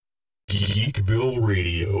Geekville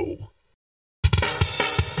Radio.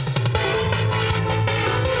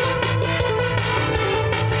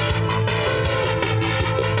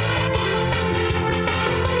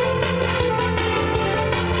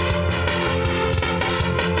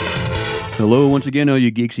 Hello once again, all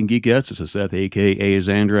you geeks and geekettes. This is Seth, a.k.a.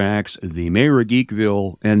 Zandrax, the mayor of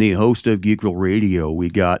Geekville and the host of Geekville Radio. We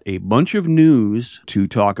got a bunch of news to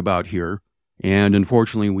talk about here, and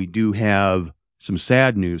unfortunately we do have some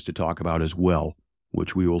sad news to talk about as well,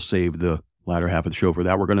 which we will save the latter half of the show for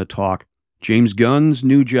that. We're going to talk James Gunn's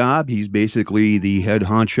new job. He's basically the head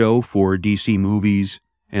honcho for DC movies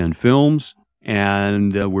and films,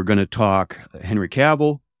 and we're going to talk Henry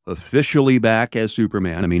Cavill, officially back as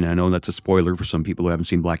Superman. I mean, I know that's a spoiler for some people who haven't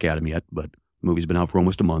seen Black Adam yet, but the movie's been out for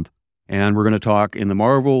almost a month. And we're going to talk, in the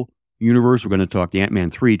Marvel universe, we're going to talk the Ant-Man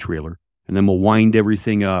 3 trailer, and then we'll wind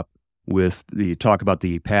everything up with the talk about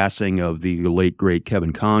the passing of the late, great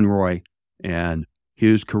Kevin Conroy and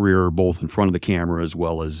his career both in front of the camera as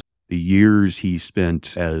well as the years he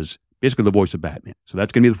spent as basically the voice of Batman. So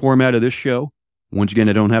that's going to be the format of this show. Once again,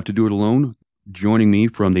 I don't have to do it alone. Joining me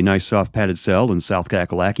from the nice soft padded cell in South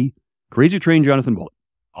Kakalaki, Crazy Train Jonathan Bullock.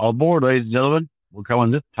 All aboard, ladies and gentlemen. We're coming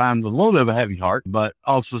this time with a little bit of a heavy heart, but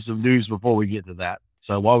also some news before we get to that.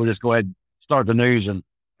 So why don't we just go ahead and start the news? And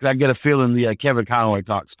I get a feeling the Kevin Conroy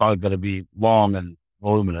talk is probably going to be long and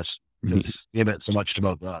voluminous. Just give it so much to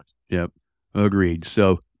both of us. Yep, agreed.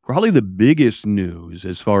 So probably the biggest news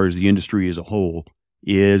as far as the industry as a whole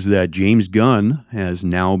is that James Gunn has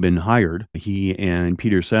now been hired. He and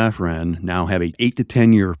Peter Safran now have an 8 to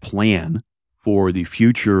 10 year plan for the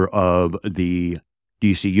future of the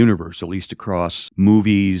DC universe, at least across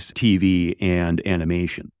movies, TV, and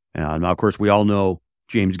animation. Now, of course, we all know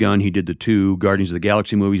James Gunn. He did the 2 Guardians of the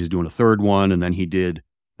Galaxy movies. He's doing a 3rd one, and then he did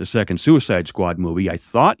the 2nd Suicide Squad movie. I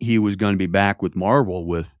thought he was going to be back with Marvel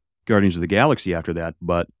with Guardians of the Galaxy after that,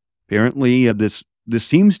 but apparently this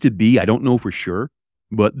seems to be, I don't know for sure,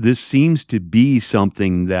 but this seems to be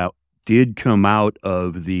something that did come out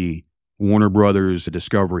of the Warner Brothers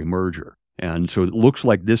Discovery merger. And so it looks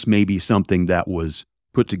like this may be something that was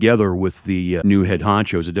put together with the new head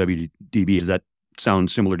honchos at WDB. Does that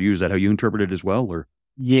sound similar to you? Is that how you interpret it as well? Or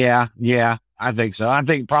Yeah, I think so. I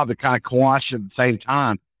think probably kind of quashed at the same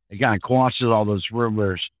time. It kind of quashes all those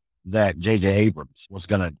rumors that J.J. Abrams was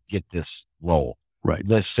going to get this role. Right.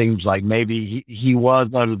 This seems like maybe he was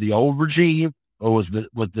under the old regime, or was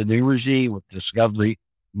with the new regime, with Discovery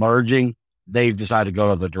merging, they've decided to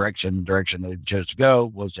go to the direction they chose to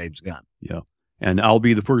go was James Gunn. Yeah. And I'll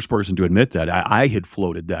be the first person to admit that. I had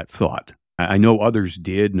floated that thought. I know others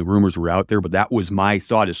did, and the rumors were out there, but that was my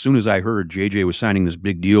thought. As soon as I heard JJ was signing this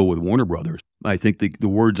big deal with Warner Brothers, I think the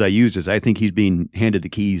words I used is I think he's being handed the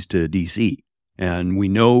keys to DC. And we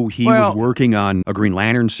know he was working on a Green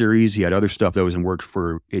Lantern series. He had other stuff that was in works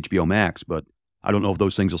for HBO Max, but I don't know if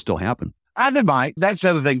those things will still happen. I did Mike. That's the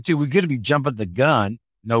other thing too. We're going to be jumping the gun.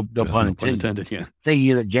 No pun intended. Yeah.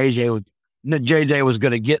 Thinking that JJ was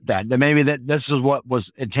going to get that. That maybe this is what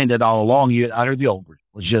was intended all along. You under the old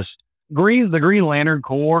was just the Green Lantern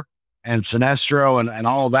Corps and Sinestro and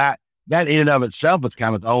all of that. That in and of itself is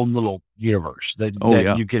kind of its own little universe that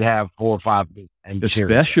you could have 4 or 5 and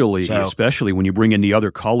especially when you bring in the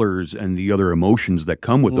other colors and the other emotions that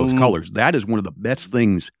come with those colors. That is one of the best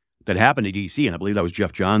things that happened to DC, and I believe that was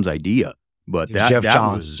Jeff Johns' idea. But Jeff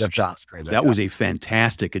Johns was a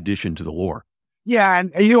fantastic addition to the lore. Yeah,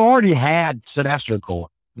 and you already had Sinestro Corps,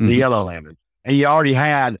 the Yellow Lantern, and you already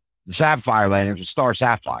had the Sapphire Lantern, the Star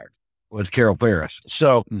Sapphire with Carol Ferris.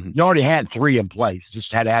 So you already had 3 in place,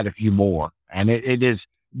 just had to add a few more. And it is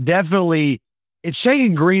definitely, it's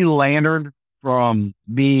taking Green Lantern from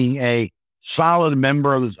being a solid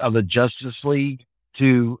member of the Justice League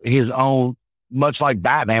to his own, much like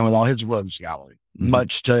Batman with all his rogues gallery,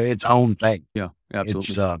 much to its own thing. Yeah, absolutely.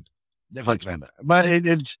 It's definitely expanded. But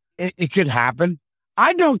it could happen.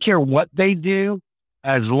 I don't care what they do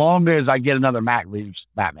as long as I get another Matt Reeves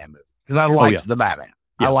Batman movie. Because I like the Batman.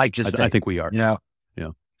 Yeah, I like his I think we are. Yeah.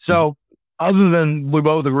 So other than we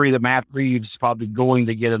both agree that Matt Reeves is probably going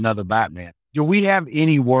to get another Batman, do we have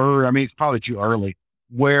any word? I mean, it's probably too early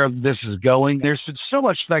where this is going. There's so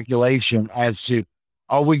much speculation as to,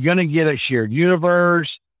 are we going to get a shared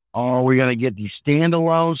universe? Are we going to get the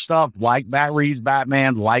standalone stuff like Matt Reeves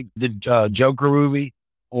Batman, like the Joker movie?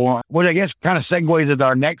 Or what I guess kind of segues into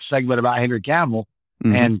our next segment about Henry Cavill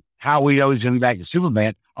and how we know he's going to be back to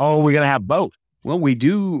Superman. Or are we going to have both? Well, we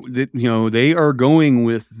do, they are going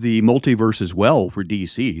with the multiverse as well for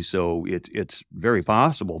DC, so it's very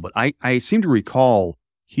possible. But I seem to recall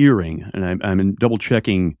hearing, and I'm double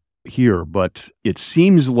checking here, but it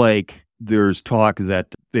seems like there's talk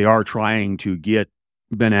that they are trying to get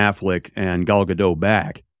Ben Affleck and Gal Gadot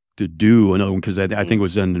back to do another one, because I think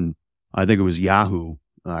it was Yahoo.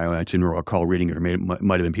 I didn't recall reading it, or it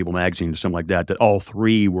might have been People Magazine or something like that, that all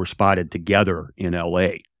three were spotted together in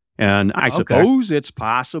L.A. And I suppose it's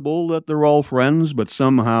possible that they're all friends, but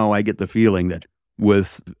somehow I get the feeling that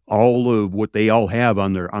with all of what they all have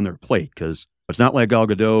on their plate, because it's not like Gal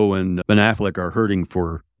Gadot and Ben Affleck are hurting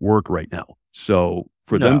for work right now. So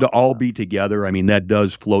for them to all be together, I mean, that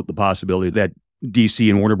does float the possibility that DC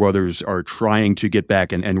and Warner Brothers are trying to get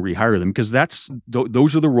back and rehire them, because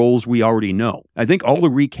those are the roles we already know. I think all the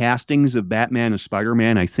recastings of Batman and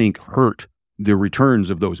Spider-Man, I think, hurt the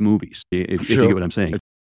returns of those movies, if you get what I'm saying.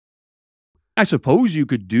 I suppose you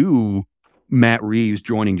could do Matt Reeves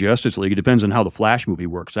joining Justice League. It depends on how the Flash movie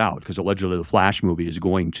works out, because allegedly the Flash movie is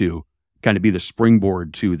going to kind of be the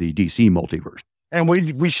springboard to the DC multiverse. And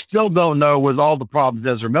we still don't know, with all the problems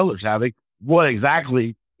Ezra Miller's having, what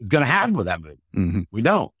exactly is going to happen with that movie. Mm-hmm. We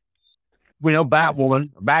don't. We know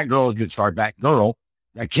Batgirl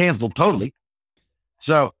got canceled totally.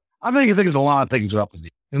 So I think there's a lot of things up with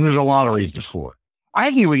it, and there's a lot of reasons for it.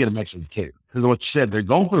 I think we get a mix of the two, because what you said, they're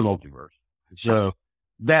going for the multiverse. So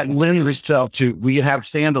that lends itself to, we can have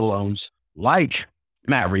standalones like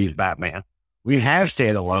Matt Reeves' Batman. We can have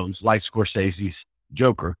standalones like Scorsese's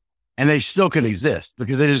Joker, and they still can exist,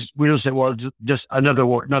 because we don't say, well, just another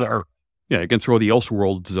Earth. Yeah, you can throw the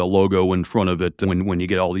Elseworlds logo in front of it when you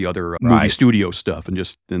get all the other movie studio stuff, and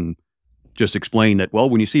just explain that, well,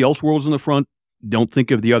 when you see Elseworlds in the front, don't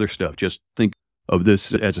think of the other stuff. Just think of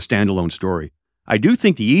this as a standalone story. I do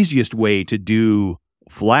think the easiest way to do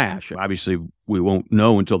Flash, obviously we won't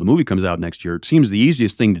know until the movie comes out next year. It seems the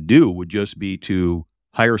easiest thing to do would just be to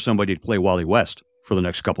hire somebody to play Wally West for the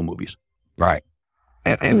next couple movies. Right.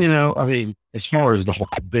 And I mean, as far as the whole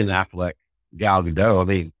Ben Affleck, Gal Gadot, I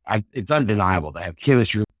mean, it's undeniable they have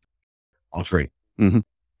chemistry on screen. Mm-hmm.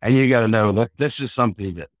 And you got to know that this is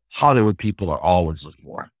something that Hollywood people are always looking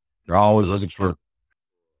for. They're always looking for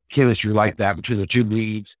chemistry like that between the two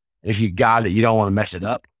leads. If you got it, you don't want to mess it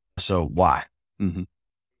up. So why? Mm-hmm.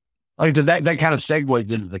 Like that kind of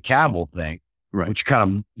segues into the Cavill thing, right? Which kind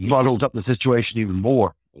of muddles up the situation even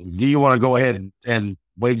more. Do you want to go ahead and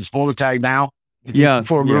wave the spoiler tag now? Yeah,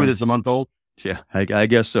 for a movie that's a month old. Yeah, I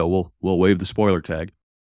guess so. We'll wave the spoiler tag.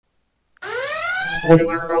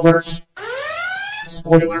 Spoiler alert!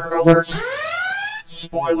 Spoiler alert!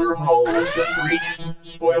 Spoiler hole has been breached.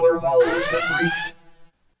 Spoiler hole has been breached.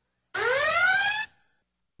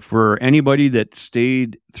 For anybody that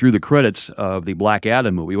stayed through the credits of the Black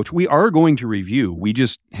Adam movie, which we are going to review, we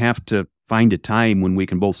just have to find a time when we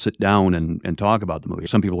can both sit down and talk about the movie.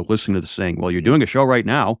 Some people are listening to this saying, well, you're doing a show right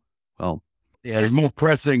now. Well, yeah, there's more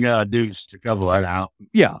pressing dues to cover right now.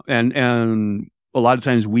 Yeah, and a lot of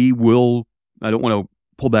times we will, I don't want to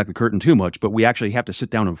pull back the curtain too much, but we actually have to sit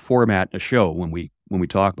down and format a show when we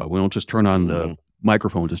talk about it. We don't just turn on the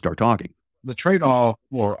microphone to start talking. The trade-off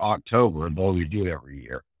for October, and what we do every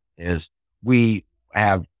year, is we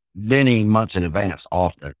have many months in advance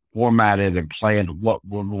often formatted and planned what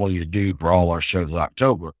we're going to do for all our shows in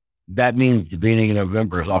October. That means the beginning of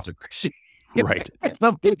November is often crazy. Right.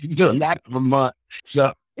 Doing that for a month.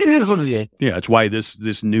 So it is what it is. Yeah, it's why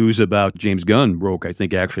this news about James Gunn broke, I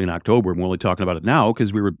think, actually in October. And we're only talking about it now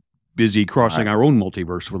because we were busy crossing our own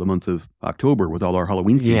multiverse for the month of October with all our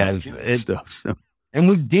Halloween stuff. So. And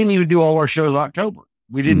we didn't even do all our shows in October.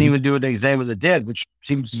 We didn't even do an Exam of the Dead, which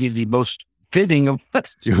seems to be the most fitting of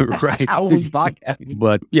us. Right.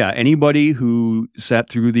 But yeah, anybody who sat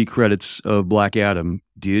through the credits of Black Adam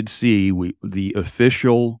did see the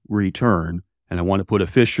official return, and I want to put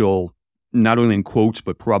official not only in quotes,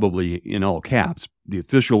 but probably in all caps, the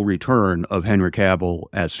official return of Henry Cavill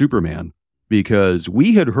as Superman, because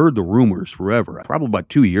we had heard the rumors forever, probably about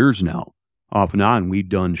 2 years now. Off and on, we'd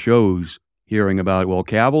done shows hearing about, well,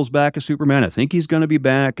 Cavill's back as Superman. I think he's going to be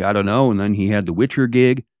back. I don't know. And then he had the Witcher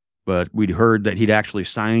gig, but we'd heard that he'd actually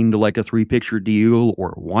signed like a 3-picture deal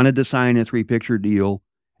or wanted to sign a 3-picture deal.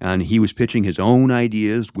 And he was pitching his own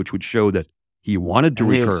ideas, which would show that he wanted to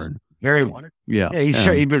return. Very wanted. Yeah.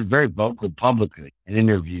 He'd been very vocal publicly in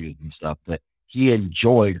interviews and stuff that he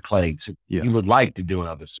enjoyed playing. So he would like to do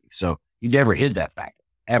another. So he never hid that fact.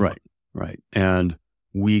 Ever. Right. And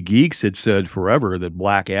we geeks had said forever that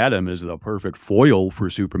Black Adam is the perfect foil for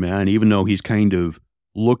Superman, even though he's kind of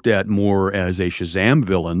looked at more as a Shazam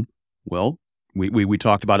villain. Well, we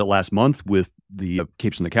talked about it last month with the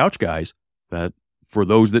Capes on the Couch guys, that for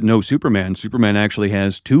those that know Superman actually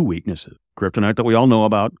has 2 weaknesses: kryptonite that we all know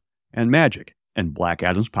about, and magic. and Black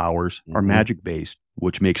Adam's powers are Mhm. magic-based,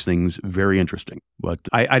 which makes things very interesting. But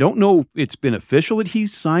I don't know if it's been official that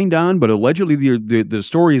he's signed on, but allegedly the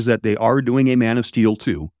story is that they are doing a Man of Steel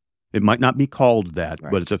 2. It might not be called that,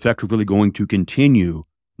 Right. but it's effectively going to continue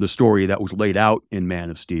the story that was laid out in Man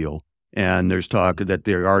of Steel. And there's talk that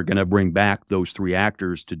they are going to bring back those 3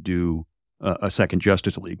 actors to do a second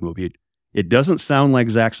Justice League movie. It doesn't sound like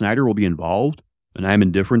Zack Snyder will be involved, and I'm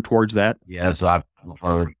indifferent towards that. Yeah, that's what I've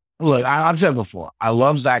heard. Look, I've said before, I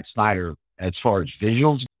love Zack Snyder as far as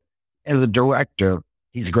visuals. As a director,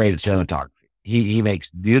 he's great at cinematography. He makes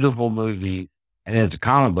beautiful movies. And as a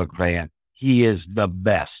comic book fan, he is the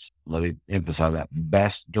best. Let me emphasize that.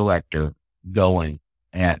 Best director going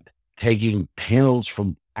at taking panels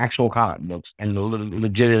from actual comic books and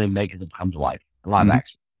legitimately making them come to life. Live Mhm.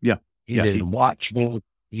 action. Yeah. He Yeah, did he- in Watchmen.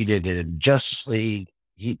 He did it in Justice League.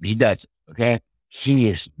 He does it. Okay. He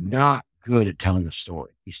is not good at telling a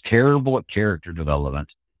story. He's terrible at character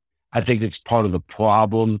development. I think it's part of the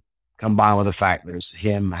problem, combined with the fact there's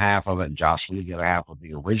him half of it and Josh Lee the other half of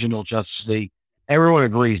the original Justice League. Everyone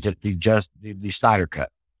agrees that the Snyder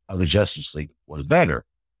cut of the Justice League was better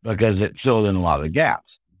because it filled in a lot of the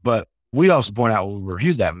gaps. But we also point out when we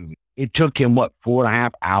reviewed that movie, it took him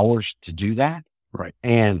 4.5 hours to do that. Right.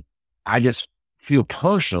 And I just feel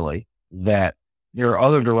personally that there are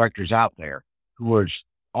other directors out there who are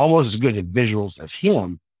almost as good at visuals as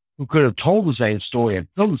him, who could have told the same story and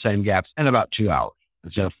filled the same gaps in about 2 hours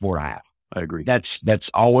instead of 4.5. I agree. That's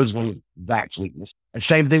always one of Zach's weakness. And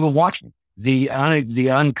same thing with Watchmen. The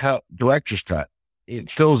uncut director's cut, it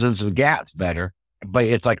fills in some gaps better, but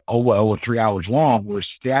it's like, 3 hours long,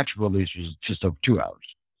 whereas theatrical release is just over 2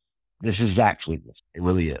 hours. This is Zach's weakness. It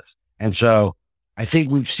really is. And so I think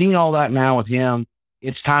we've seen all that now with him.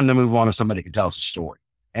 It's time to move on to somebody who can tell us a story.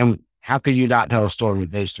 And how can you not tell a story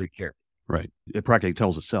with those 3 characters? Right. It practically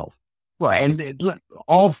tells itself. Well, and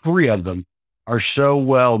all 3 of them are so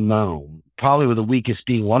well known, probably with the weakest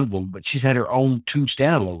being one of them, but she's had her own 2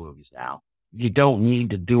 standalone movies now. You don't need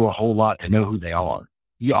to do a whole lot to know who they are.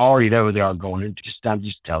 You already know who they are going into, just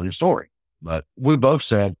telling your story. But we both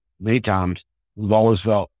said many times, we've always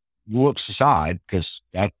felt looks aside, because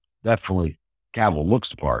that definitely Cavill looks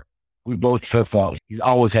the part. We both felt he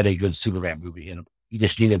always had a good Superman movie in him. He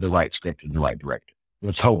just needed the right script and the right director.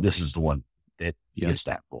 Let's hope this is the one that gets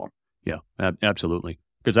that for him. Yeah, absolutely.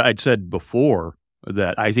 Because I'd said before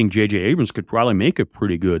that I think J.J. Abrams could probably make a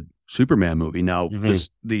pretty good Superman movie. Now,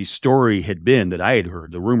 the story had been that I had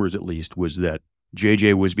heard, the rumors at least, was that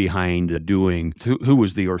J.J. was behind doing, who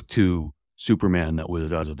was the Earth 2 Superman that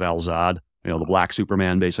was Val Zod, the black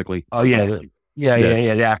Superman, basically. Oh, yeah.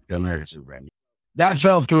 The African American Superman. That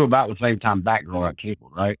fell through about the same time Batgirl got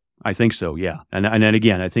canceled, right? I think so, yeah. And then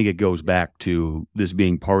again, I think it goes back to this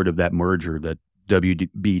being part of that merger that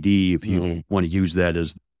WBD, if you want to use that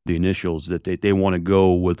as the initials, that they want to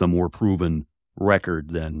go with a more proven record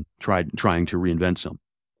than trying to reinvent some.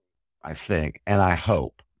 I think, and I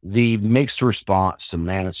hope, the mixed response to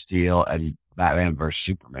Man of Steel and Batman vs.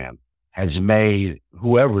 Superman has made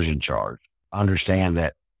whoever's in charge understand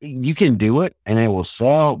that you can do it and it will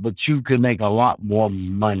sell, but you can make a lot more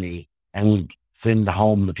money and send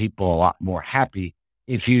home the people a lot more happy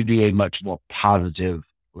if you do a much more positive,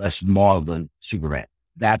 less maudlin Superman.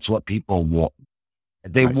 That's what people want.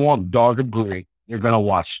 If they want dark and gritty, they're going to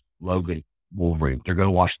watch Logan, Wolverine. They're going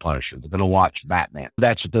to watch Punisher. They're going to watch Batman.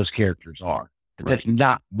 That's what those characters are. But that's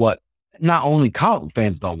not what, not only comic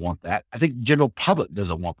fans don't want that. I think the general public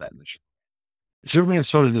doesn't want that in the show. Superman's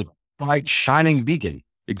sort of the bright, shining beacon.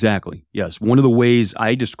 Exactly. Yes. One of the ways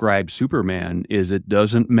I describe Superman is it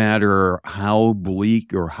doesn't matter how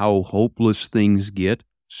bleak or how hopeless things get.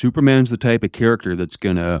 Superman's the type of character that's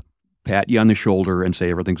going to pat you on the shoulder and say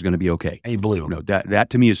everything's going to be okay. And you believe him. That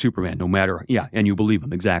to me is Superman, no matter, and you believe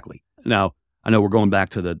him, exactly. Now, I know we're going back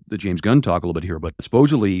to the James Gunn talk a little bit here, but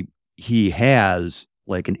supposedly he has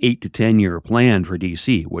like an 8 to 10 year plan for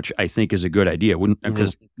DC, which I think is a good idea.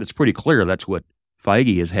 Because it's pretty clear that's what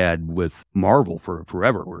Feige has had with Marvel for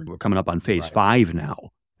forever. We're coming up on phase 5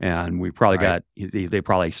 now, and we probably they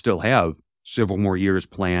probably still have several more years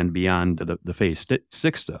planned beyond the phase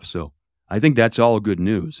 6 stuff. So I think that's all good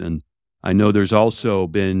news. And I know there's also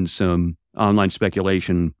been some online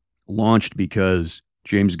speculation launched because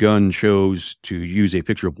James Gunn chose to use a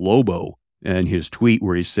picture of Lobo in his tweet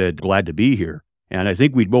where he said, "Glad to be here." And I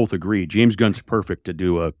think we'd both agree James Gunn's perfect to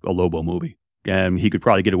do a Lobo movie. And he could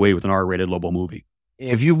probably get away with an R-rated Lobo movie.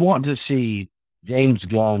 If you want to see James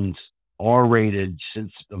Gunn's R-rated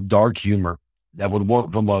sense of dark humor that would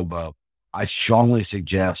work for Lobo, I strongly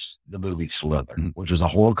suggest the movie Slither, which is a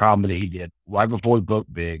horror comedy he did right before he broke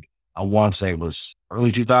big. I want to say it was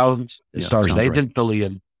early 2000s. It Yeah, stars sounds Nathan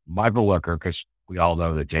Fillion, Michael Rooker, because we all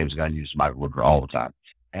know that James Gunn uses Michael Rooker all the time,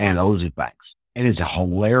 and Ozzy Banks. And it's a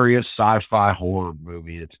hilarious sci-fi horror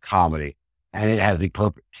movie. It's a comedy, and it has the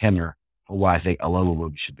perfect tenor for what I think a Lobo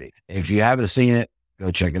movie should be. If you haven't seen it,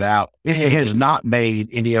 go check it out. It has not made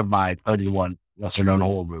any of my 31 lesser-known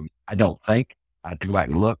horror movies. I don't think. I have to go back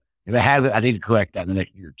and look. If it hasn't, I need to correct that in the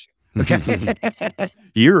next year or two. Okay.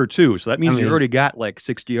 Year or two. So that means I mean- you already got like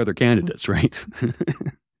 60 other candidates, right?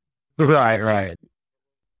 Right.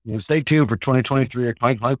 You know, stay tuned for 2023 or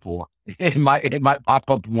 2024. It might pop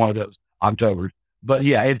up in one of those October. But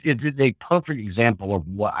yeah, it's a perfect example of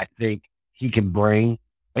what I think he can bring.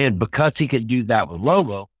 And because he can do that with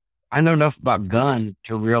Lobo, I know enough about Gunn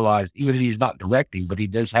to realize, even if he's not directing, but he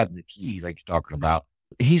does have the key, like you're talking about,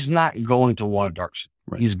 he's not going to want a dark side.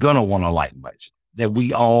 Right. He's going to want a light and base that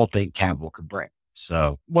we all think Cavill could bring.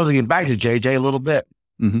 So, well, to get back to JJ a little bit,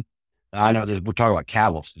 Mhm. I know that we're talking about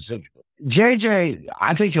Cavill specifically. JJ,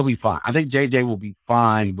 I think he'll be fine. I think JJ will be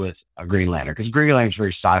fine with a Green Lantern because Green Lantern's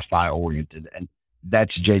very sci-fi oriented, and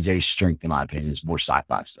that's JJ's strength, in my opinion, is more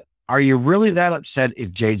sci-fi stuff. Are you really that upset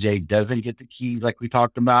if JJ doesn't get the key like we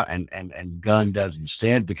talked about and Gunn does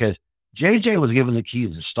instead? Because JJ was given the key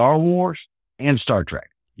to Star Wars and Star Trek.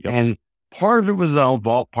 Yep. And part of it was his own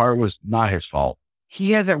fault, part of it was not his fault.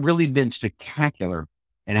 He hasn't really been spectacular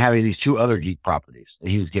in having these two other geek properties that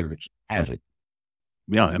he was given, has it?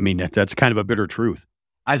 Yeah, I mean, that's kind of a bitter truth.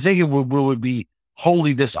 I think it would be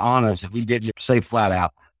wholly dishonest if we didn't say flat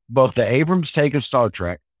out, both the Abrams take of Star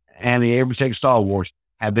Trek and the Abrams take of Star Wars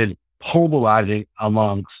have been polarizing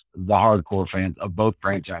amongst the hardcore fans of both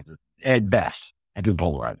franchises at best, and been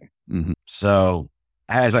polarizing. Mhm. So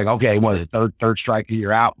I was like, okay, what is it, third strike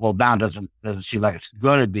you're out? Well, now doesn't seem like it's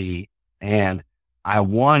going to be. And I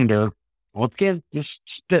wonder, once again, just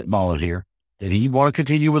spitballing here, did he want to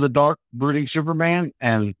continue with a dark, brooding Superman?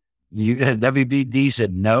 And WBD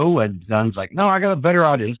said no, and Gunn's like, no, I got a better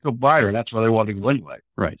idea. Let's go brighter. And that's where they wanted to go anyway.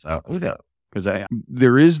 Right. So who knows? Because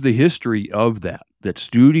there is the history of that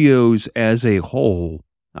studios as a whole,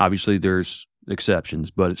 obviously there's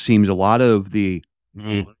exceptions, but it seems a lot of the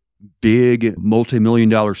big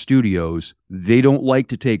multi-million-dollar studios, they don't like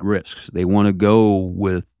to take risks. They want to go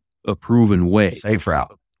with a proven way. Safe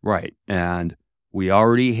route. Right. And we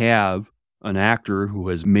already have an actor who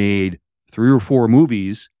has made 3 or 4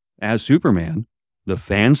 movies as Superman. The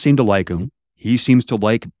fans seem to like him. He seems to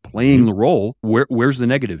like playing the role. Where's the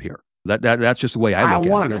negative here? That's just the way I look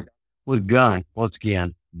at wonder it. with Gunn, once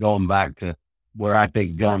again, going back to where I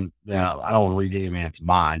think Gunn, I don't want to read any man's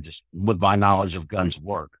mind, just with my knowledge of Gunn's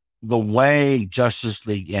work. The way Justice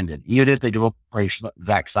League ended, even if they do bring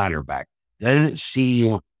Zack Snyder back, doesn't it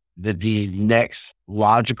seem that the next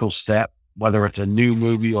logical step, whether it's a new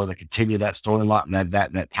movie or to continue that storyline and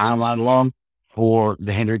that timeline along, for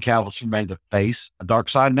the Henry Cavill Superman to face a dark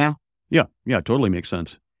side now? Yeah, totally makes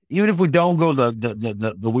sense. Even if we don't go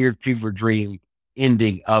the weird fever dream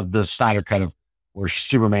ending of the Snyder cut of where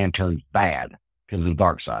Superman turns bad because of the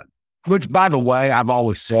dark side. Which, by the way, I've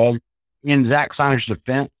always said, in Zack Snyder's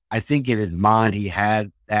defense, I think in his mind he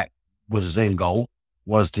had that was his end goal,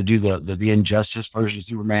 was to do the injustice version of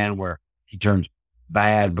Superman where he turns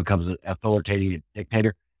bad, becomes an authoritative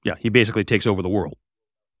dictator. Yeah, he basically takes over the world.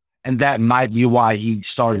 And that might be why he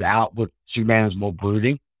started out with Superman as more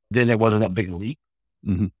brooding. Then it wasn't that big a leap.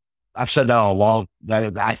 Mm-hmm. I've said that all along,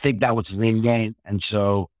 that I think that was his end game. And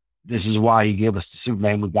so this is why he gave us the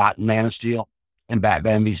Superman we got in Man of Steel and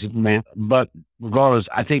Batman v Superman. But regardless,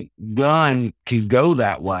 I think Gunn can go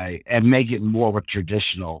that way and make it more of a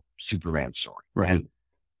traditional Superman story. Right. And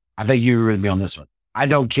I think you agree with me on this one. I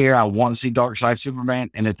don't care. I want to see Darkseid Superman.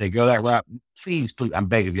 And if they go that route, please, I'm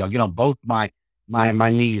begging y'all, get on both my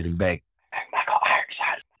knees and beg. Michael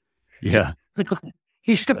Ironside. Yeah.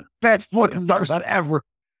 He's the best fucking Darkseid ever.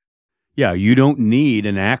 Yeah, you don't need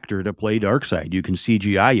an actor to play Darkseid. You can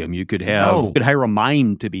CGI him. You could hire a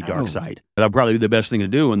mime to be Darkseid. That'd probably be the best thing to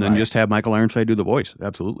do, and then just have Michael Ironside do the voice.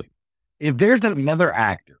 Absolutely. If there's another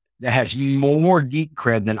actor that has more geek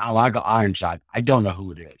cred than Michael Ironside, I don't know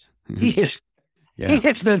who it is. He is. Yeah.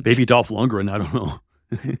 Maybe Dolph Lundgren. I don't know.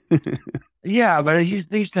 Yeah, but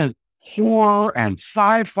he's done horror and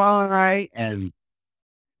sci-fi and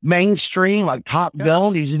mainstream, like Top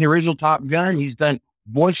Gun. He's in the original Top Gun. He's done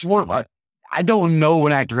voice work. I don't know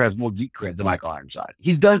an actor has more geek cred than Michael Ironside.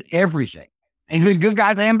 He's done everything. And he's a good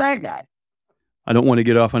guy and bad guy. I don't want to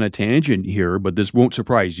get off on a tangent here, but this won't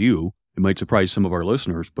surprise you. It might surprise some of our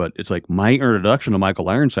listeners, but it's like my introduction to Michael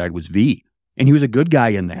Ironside was V, and he was a good guy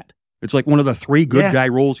in that. It's like one of the 3 good guy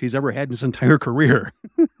roles he's ever had in his entire career.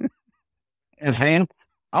 And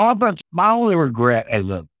my only regret as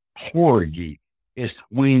a horror geek is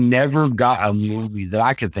we never got a movie that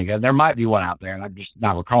I could think of. There might be one out there, and I'm just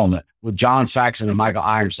not recalling it, with John Saxon and Michael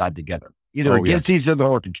Ironside together. Either against each other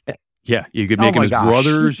or together. Yeah, you could make them as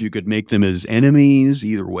brothers. You could make them as enemies.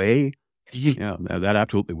 Either way, yeah, that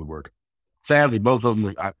absolutely would work. Sadly, both of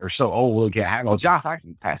them are so old we can't handle. John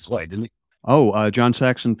Saxon passed away, didn't he? Oh, John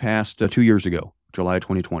Saxon passed 2 years ago, July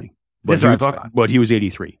 2020. But he was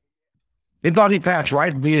 83. They thought he passed right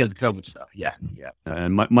at the beginning of the COVID stuff. Yeah.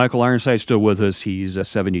 And Michael Ironside's still with us. He's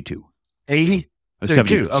 72. 80?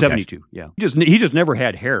 72. Okay. 72, yeah. He just never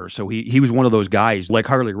had hair, so he was one of those guys like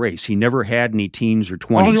Harley Race. He never had any teens or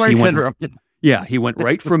 20s. He went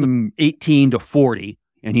right from 18 to 40,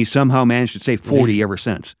 and he somehow managed to stay 40 ever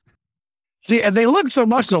since. See, and they look so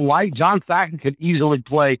much alike. John Saxon could easily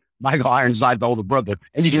play Michael Ironside, the older brother,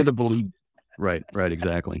 and you get to believe. Right,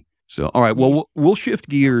 exactly. So, all right, well, we'll shift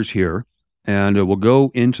gears here, and we'll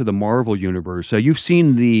go into the Marvel Universe. So you've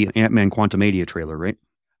seen the Ant-Man Quantumania trailer, right?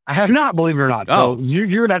 I have not, believe it or not. Oh. So you're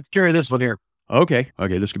going to have to carry this one here. Okay,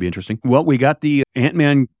 this could be interesting. Well, we got the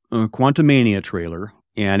Ant-Man Quantumania trailer,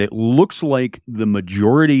 and it looks like the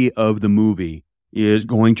majority of the movie is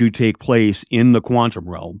going to take place in the quantum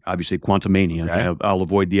realm. Obviously, Quantumania. Okay. I'll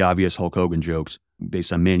avoid the obvious Hulk Hogan jokes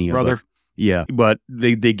based on Mania. Brother. But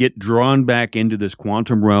they get drawn back into this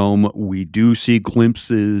quantum realm. We do see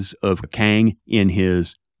glimpses of Kang in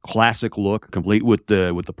his classic look, complete with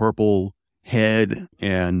the purple head,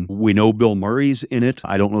 and we know Bill Murray's in it.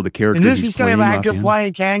 I don't know the character. And this is going to have actor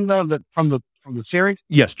playing Kang though, from the series?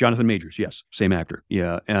 Yes, Jonathan Majors. Yes, same actor.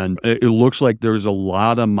 Yeah, and it looks like there's a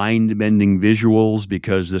lot of mind-bending visuals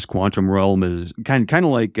because this quantum realm is kind of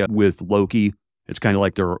like with Loki. It's kind of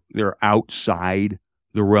like they're outside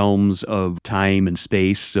the realms of time and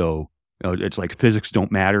space. So it's like physics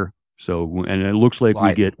don't matter. So, and it looks like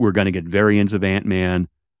we're going to get variants of Ant-Man.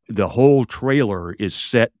 The whole trailer is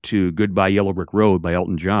set to Goodbye Yellow Brick Road by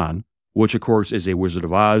Elton John, which of course is a Wizard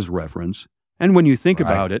of Oz reference. And when you think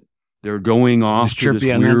about it, they're going off to this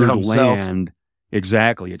weird land.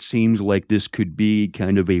 Exactly. It seems like this could be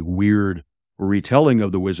kind of a weird retelling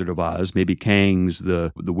of the Wizard of Oz. Maybe Kang's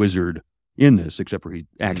the wizard in this, except for he'd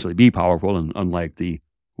actually be powerful, and unlike the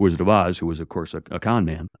Wizard of Oz, who was, of course, a con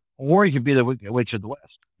man. Or he could be the Witch of the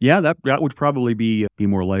West. Yeah, that would probably be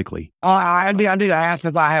more likely. I need to ask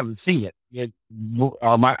if I haven't seen it.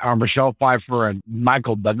 Are Michelle Pfeiffer and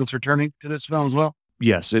Michael Douglas returning to this film as well?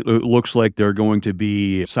 Yes, it looks like they're going to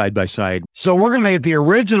be side by side. So we're going to make the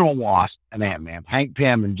original Wasp and Ant-Man, Hank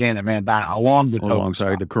Pym and Janet Van Dyne,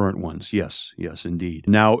 alongside the current ones. Yes, indeed.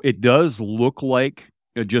 Now, it does look like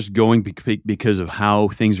just going because of how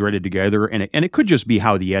things are edited together, and it could just be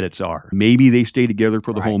how the edits are. Maybe they stay together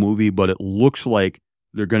for the whole movie, but it looks like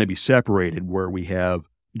they're going to be separated, where we have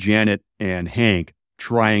Janet and Hank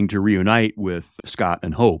trying to reunite with Scott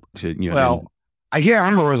and Hope. I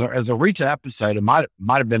remember as a recent episode, it might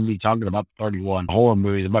have been me talking about the 31 horror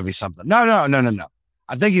movies. It might be something. No.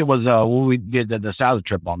 I think it was when we did the South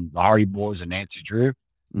trip on the Hardy Boys and Nancy Drew.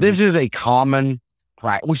 Mm-hmm. This is a common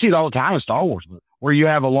practice. We see it all the time in Star Wars movies, where you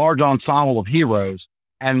have a large ensemble of heroes,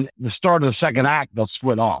 and the start of the second act, they'll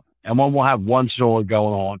split off. And one will have one story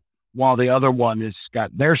going on, while the other one has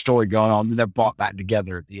got their story going on, and they're brought back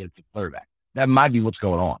together at the end of the third act. That might be what's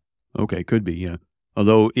going on. Okay, could be, yeah.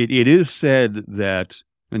 Although it is said that,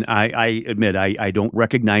 and I admit I don't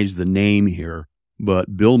recognize the name here,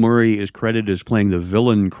 but Bill Murray is credited as playing the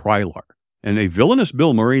villain Krylar. And a villainous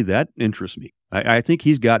Bill Murray, that interests me. I think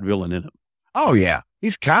he's got villain in him. Oh, yeah.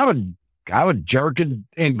 He's kind of a jerk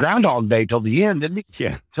in Groundhog Day till the end, didn't he?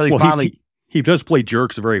 Yeah. Till he finally... He does play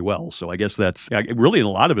jerks very well, so I guess that's really in a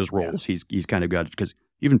lot of his roles. Yeah. He's kind of got it, because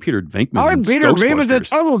even Peter Venkman. Peter Venkman's a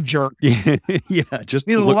total jerk. Yeah, he's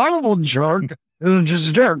a lovable jerk. Isn't just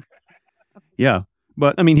a jerk. Yeah,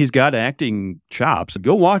 but I mean, he's got acting chops.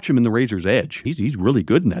 Go watch him in The Razor's Edge. He's really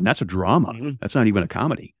good in that. And that's a drama. Mm-hmm. That's not even a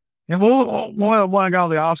comedy. Yeah, one got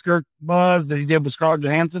the Oscar buzz that he did with Scarlett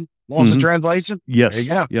Johansson. Lost in Translation. Yes,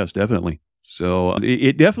 yes, definitely. So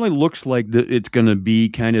it definitely looks like it's going to be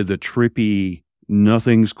kind of the trippy,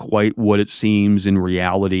 nothing's quite what it seems in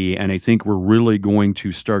reality. And I think we're really going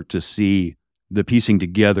to start to see the piecing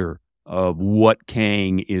together of what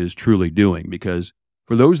Kang is truly doing. Because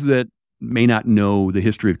for those that may not know the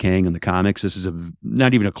history of Kang in the comics, this is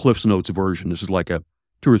not even a Cliff's Notes version. This is like a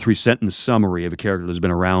 2 or 3 sentence summary of a character that's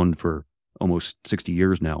been around for almost 60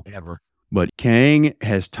 years now. Ever. But Kang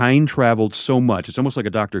has time traveled so much. It's almost like a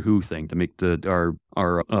Doctor Who thing, to make our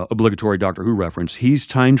obligatory Doctor Who reference. He's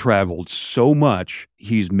time traveled so much.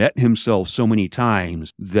 He's met himself so many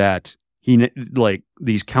times that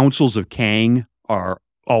these councils of Kang are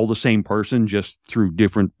all the same person, just through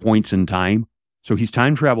different points in time. So he's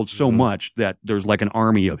time traveled so much that there's like an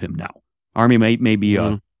army of him now. Army may be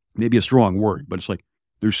maybe a strong word, but it's like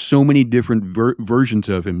there's so many different versions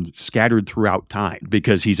of him scattered throughout time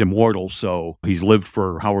because he's immortal. So he's lived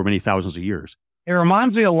for however many thousands of years. It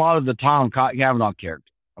reminds me a lot of the Tom Cavanaugh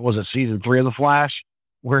character. Was it season 3 of The Flash,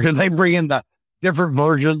 where they bring in the different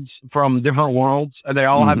versions from different worlds, and they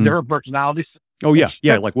all have different personalities? Oh yeah,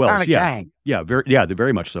 like Wells, Kang.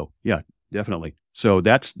 very much so. Yeah, definitely. So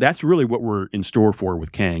that's really what we're in store for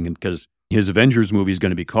with Kang, and because his Avengers movie is going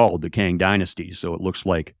to be called The Kang Dynasty, so it looks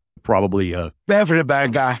like probably definitely a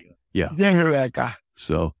bad guy. Yeah, definitely a bad guy.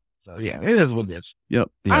 So yeah, it is what it is.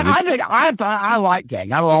 Yep. Yeah, I like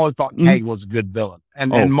Kang. I've always thought Kang was a good villain,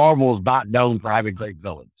 and Marvel is not known for having great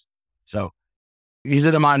villains. So he's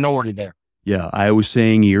in the minority there. Yeah, I was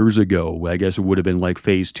saying years ago, I guess it would have been like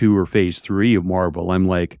phase 2 or phase 3 of Marvel. I'm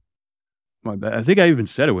like, I think I even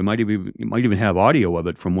said it. You might even have audio of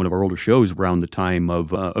it from one of our older shows around the time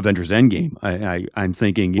of Avengers Endgame. I'm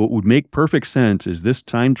thinking what would make perfect sense is this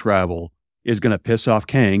time travel is going to piss off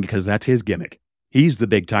Kang because that's his gimmick. He's the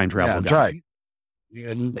big time travel guy. That's right.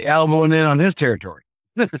 And elbowing in on his territory.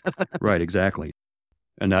 Right, exactly.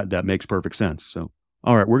 And that makes perfect sense. So,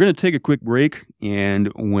 all right, we're going to take a quick break.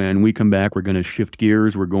 And when we come back, we're going to shift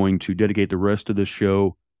gears. We're going to dedicate the rest of the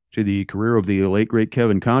show to the career of the late, great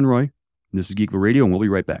Kevin Conroy. This is Geekville Radio, and we'll be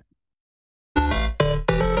right back.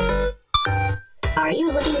 Are you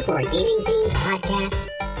looking for a gaming-themed podcast?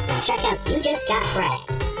 Then check out You Just Got Fragged.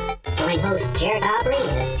 Join host Jared Aubrey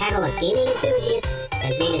and his panel of gaming enthusiasts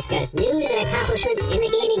as they discuss news and accomplishments in the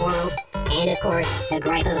gaming world, and of course, the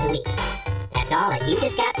gripe of the week. That's all at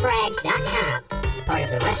YouJustGotFragged.com, part of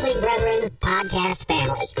the Wrestling Brethren podcast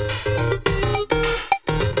family.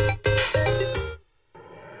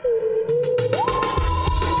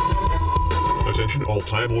 Attention all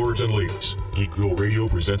Time Lords and ladies. Geekville Radio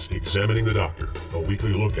presents Examining the Doctor, a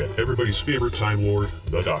weekly look at everybody's favorite Time Lord,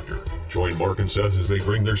 the Doctor. Join Mark and Seth as they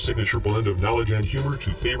bring their signature blend of knowledge and humor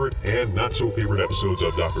to favorite and not-so-favorite episodes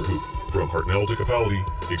of Doctor Who. From Hartnell to Capaldi,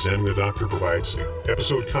 Examining the Doctor provides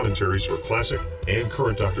episode commentaries for classic and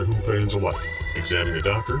current Doctor Who fans alike. Examining the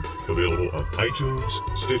Doctor, available on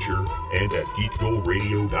iTunes, Stitcher, and at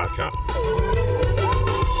geekvilleradio.com.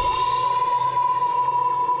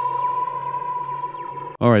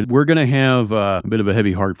 All right, we're going to have a bit of a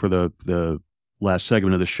heavy heart for the last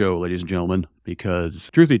segment of the show, ladies and gentlemen,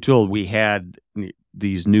 because truth be told, we had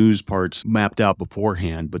these news parts mapped out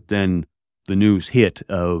beforehand, but then the news hit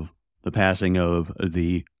of the passing of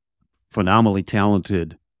the phenomenally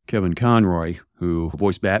talented Kevin Conroy, who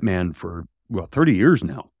voiced Batman for, 30 years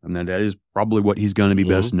now. And that is probably what he's going to be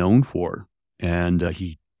best known for. And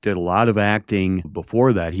he did a lot of acting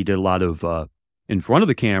before that. He did a lot of in front of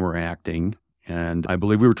the camera acting. And I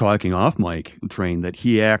believe we were talking off mic, Train, that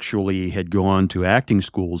he actually had gone to acting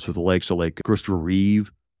schools for the likes of like Christopher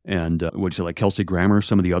Reeve and like Kelsey Grammer,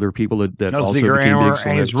 some of the other people that Kelsey also Grammer, became big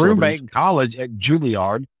and his roommate in college at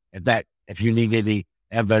Juilliard, if you need any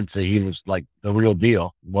evidence that he was like the real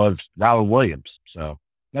deal, was Robin Williams. So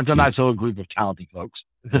that's a nice little group of talented folks.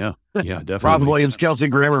 Yeah, definitely. Robin Williams, Kelsey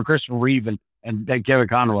Grammer, Christopher Reeve, and Kevin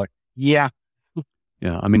Conroy. Yeah.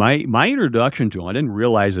 Yeah, I mean, my introduction to him, I didn't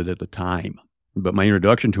realize it at the time. But my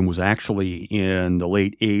introduction to him was actually in the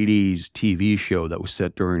late 80s TV show that was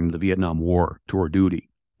set during the Vietnam War, Tour Duty.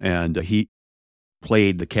 And he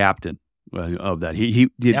played the captain of that.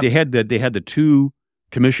 They had the two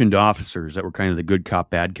commissioned officers that were kind of the good cop,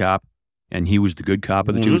 bad cop. And he was the good cop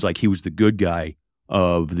of the two. It was like he was the good guy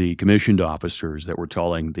of the commissioned officers that were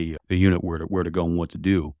telling the unit where to go and what to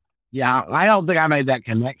do. Yeah, I don't think I made that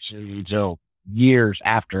connection until years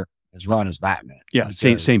after his run as Batman. Yeah,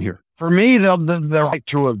 same here. For me, the right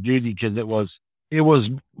Tour of Duty, because it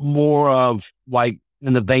was more of like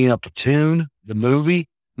in the vein of Platoon, the movie,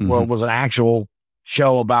 where it was an actual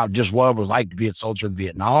show about just what it was like to be a soldier in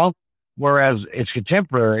Vietnam. Whereas its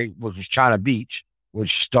contemporary, which was China Beach,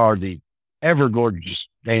 which starred the ever gorgeous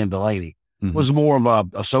Dan Delaney, was more of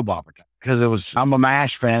a soap opera. Because I'm a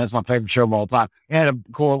MASH fan. It's my favorite show of all time. It had a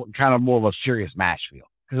kind of more of a serious MASH feel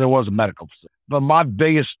because there was a medical facility. But my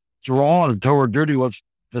biggest draw on Tour of Duty was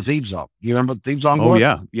the theme song. You remember the theme song? Oh,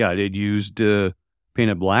 yeah. Yeah, they'd used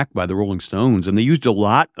Painted Black by the Rolling Stones, and they used a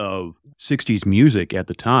lot of 60s music at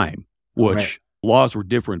the time, which laws were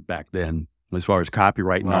different back then as far as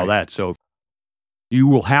copyright and all that. So you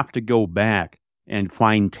will have to go back and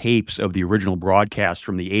find tapes of the original broadcast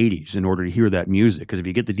from the 80s in order to hear that music. Because if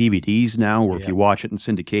you get the DVDs now, or if you watch it in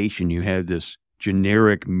syndication, you have this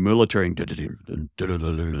generic military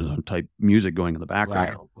type music going in the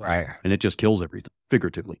background. Right. And it just kills everything,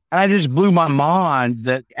 figuratively. And it just blew my mind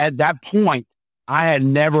that at that point, I had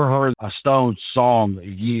never heard a Stones song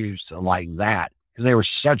used like that because they were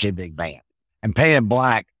such a big band. And Painted in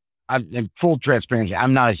Black, in full transparency,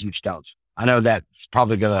 I'm not a huge Stones. I know that's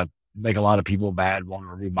probably going to make a lot of people bad want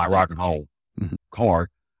to read my rock and roll card.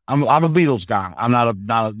 I'm a Beatles guy. I'm not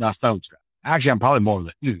a Stones guy. Actually, I'm probably more of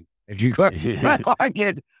the Who. If you could,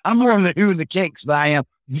 I'm more of the Who and the Kinks than I am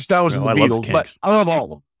the Stones and the Beatles. But I love all of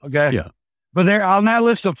them. Okay. Yeah. But there on that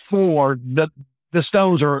list of 4, the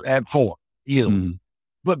Stones are at 4. Either.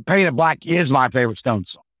 But Painted Black is my favorite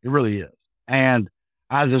Stones song. It really is. And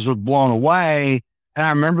I just was blown away. And I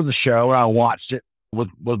remember the show and I watched it with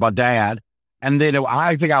my dad. And then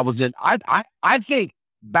I think I was in, I think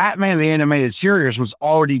Batman the Animated Series was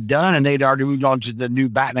already done and they'd already moved on to the new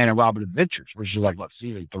Batman and Robin Adventures, which is like,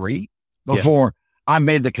 season 3 before I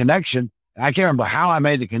made the connection. I can't remember how I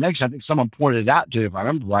made the connection. I think someone pointed it out to me, if I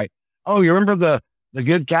remember right. Oh, you remember the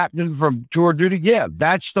good captain from Tour of Duty? Yeah,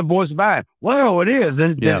 that's the voice of Batman. Well, it is.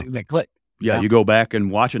 Then they click. Yeah, you go back and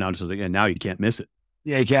watch it now, and now you can't miss it.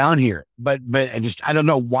 Yeah, you can't unhear it. But I don't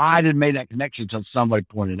know why I didn't make that connection until somebody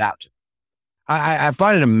pointed it out to me. I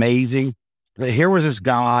find it amazing that here was this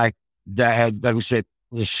guy that had, like we said,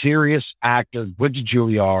 was a serious actor, went to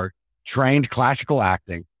Juilliard, trained classical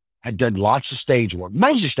acting, had done lots of stage work,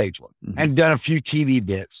 mostly stage work, and done a few TV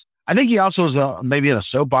bits. I think he also was maybe in a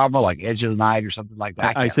soap opera like Edge of the Night or something like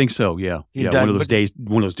that. I think so. Yeah. One of those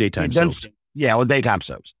daytime soaps. Yeah. Well, daytime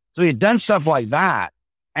soaps. So he had done stuff like that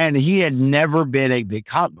and he had never been a big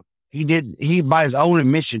comic book. He by his own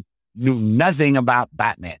admission knew nothing about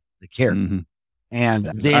Batman, the character.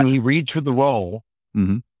 And then he reads for the role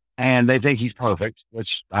and they think he's perfect,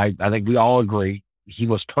 which I think we all agree. He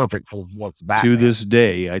was perfect for what's Batman. To this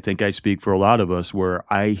day, I think I speak for a lot of us where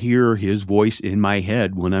I hear his voice in my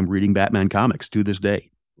head when I'm reading Batman comics to this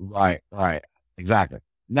day. Right. Exactly.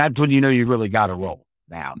 And that's when you know you really got a role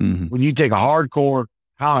now. When you take a hardcore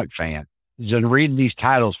comic fan who's been reading these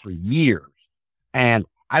titles for years, and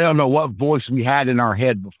I don't know what voice we had in our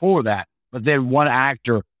head before that, but then one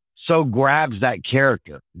actor so grabs that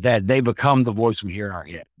character that they become the voice we hear in our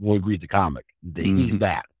head when we read the comic. He's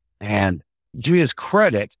that. And to his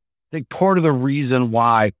credit, I think part of the reason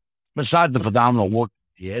why, besides the phenomenal work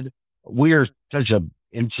he did, we're such an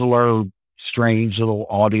insular, strange little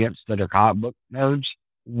audience that are comic book nerds.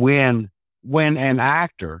 When an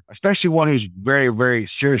actor, especially one who's very, very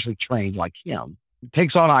seriously trained like him,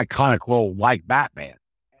 takes on an iconic role like Batman,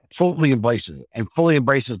 fully embraces it and fully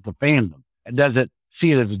embraces the fandom and doesn't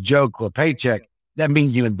see it as a joke or a paycheck, that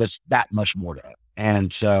means you invest that much more to it.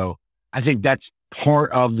 And so I think that's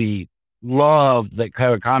part of the love that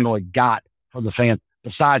Kevin Conroy got from the fans,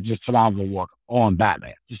 besides just phenomenal work on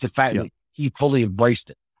Batman. Just the fact that he fully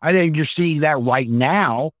embraced it. I think you're seeing that right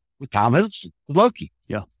now with Tom Hiddleston, Loki.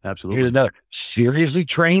 Yeah, absolutely. Here's another seriously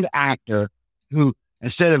trained actor who,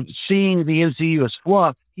 instead of seeing the MCU as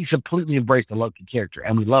fluff, he completely embraced the Loki character,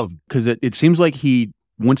 and we love him. Because it seems like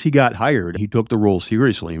once he got hired, he took the role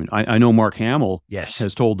seriously. I mean, I know Mark Hamill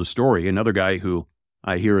has told the story, another guy who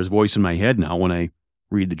I hear his voice in my head now when I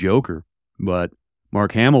read the Joker. But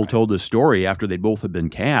Mark Hamill told this story after they both had been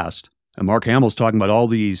cast. And Mark Hamill's talking about all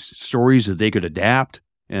these stories that they could adapt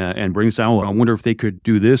and bring down. I wonder if they could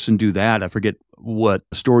do this and do that. I forget what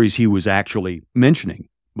stories he was actually mentioning.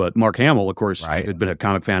 But Mark Hamill, of course, had been a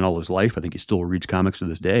comic fan all his life. I think he still reads comics to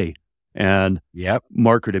this day. And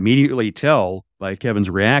Mark could immediately tell by Kevin's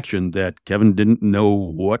reaction that Kevin didn't know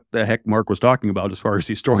what the heck Mark was talking about as far as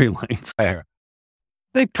these storylines.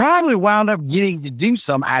 They probably wound up getting to do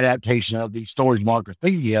some adaptation of these stories Mark was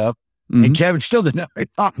thinking of, and Kevin still didn't know what he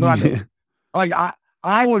talked about. Like,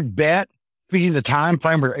 I would bet, speaking the time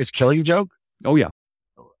frame, it's Killing Joke. Oh, yeah.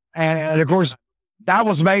 And of course, that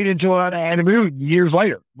was made into an anime years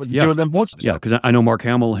later with two of them voices. Yeah, because I know Mark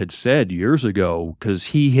Hamill had said years ago, because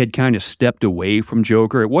he had kind of stepped away from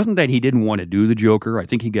Joker. It wasn't that he didn't want to do the Joker. I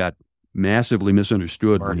think he got massively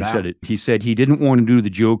misunderstood when he said it. He said he didn't want to do the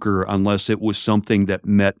Joker unless it was something that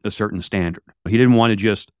met a certain standard. He didn't want to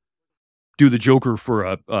just do the Joker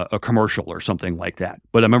for a commercial or something like that.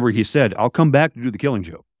 But I remember he said, I'll come back to do the Killing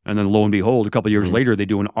Joke. And then lo and behold, a couple of years later, they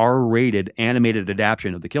do an R-rated animated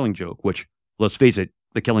adaptation of the Killing Joke, which, let's face it,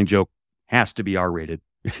 the Killing Joke has to be R-rated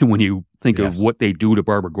when you think of what they do to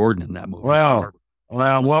Barbara Gordon in that movie. Well,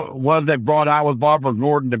 what they brought out with Barbara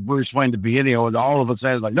Gordon to Bruce Wayne to beginning, and all of us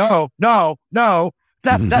said, like, no,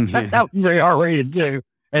 that they R-rated too.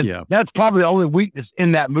 And that's probably the only weakness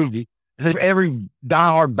in that movie. Every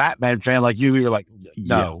diehard Batman fan like you're like,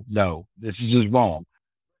 no, this is just wrong.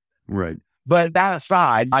 Right. But that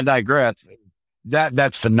aside, I digress.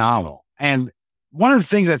 That's phenomenal. And one of the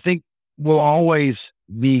things I think will always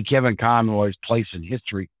be Kevin Conroy's place in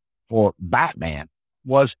history for Batman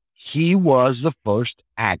was he was the first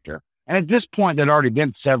actor. And at this point, there'd already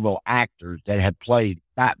been several actors that had played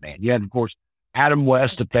Batman. You had, of course, Adam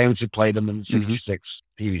West, the famous who played him in the 66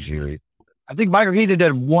 TV series. I think Michael Keaton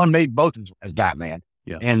did one, made both as Batman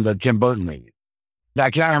in the Tim Burton movie. I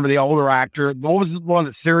can't remember the older actor. What was the one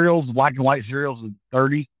that serials, black and white serials in the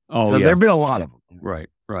 30s? Oh, so yeah. There've been a lot of them. Right.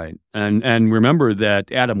 And remember that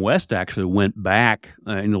Adam West actually went back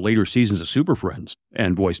in the later seasons of Super Friends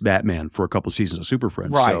and voiced Batman for a couple of seasons of Super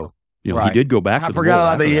Friends. Right. So, he did go back. I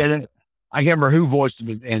forgot about the I can't remember who voiced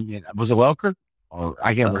him. And was it Welker? Or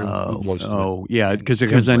I can't remember who voiced him. Oh, yeah,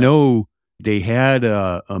 because I know they had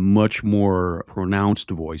a much more pronounced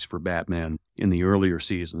voice for Batman in the earlier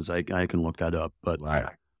seasons. I can look that up, but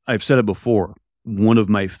I've said it before. One of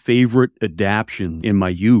my favorite adaptations in my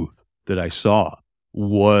youth that I saw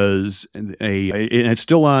was and it's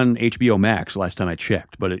still on HBO Max last time I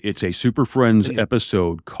checked, but it's a Super Friends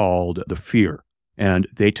episode called The Fear, and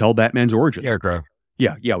they tell Batman's origin. Scarecrow.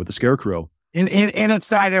 Yeah, with the Scarecrow. In a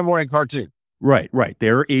Saturday morning cartoon. Right.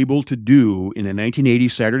 They're able to do, in a 1980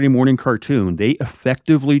 Saturday morning cartoon, they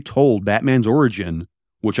effectively told Batman's origin,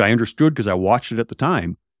 which I understood because I watched it at the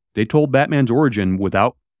time. They told Batman's origin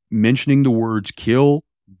without mentioning the words kill,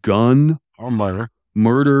 gun, or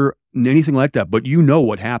murder, anything like that. But you know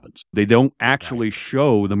what happens. They don't actually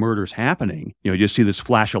show the murders happening. You just see this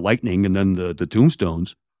flash of lightning and then the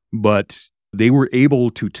tombstones. But they were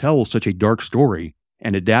able to tell such a dark story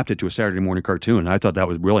and adapt it to a Saturday morning cartoon. And I thought that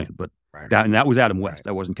was brilliant. But that was Adam West.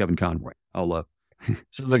 That wasn't Kevin Conroy.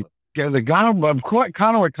 So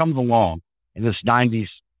Conroy comes along in this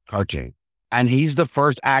 90s cartoon, and he's the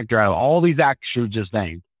first actor out of all these actors you just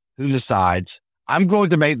named who decides, I'm going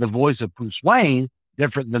to make the voice of Bruce Wayne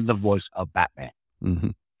different than the voice of Batman. Mm-hmm.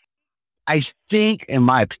 I think, in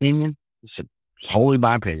my opinion, this is wholly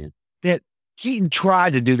my opinion, that Keaton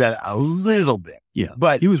tried to do that a little bit. Yeah,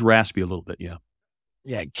 but he was raspy a little bit, yeah.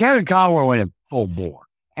 Yeah, Kevin Conroy went in full bore.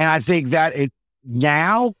 And I think that it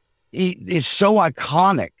is so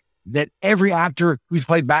iconic that every actor who's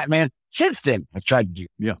played Batman since then has tried to do.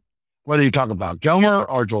 Yeah. Whether you talk about Gilmer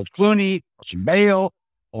or George Clooney, or Bale,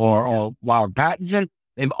 or Robert Pattinson,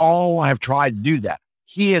 they've all have tried to do that.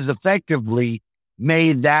 He has effectively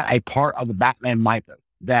made that a part of the Batman mythos,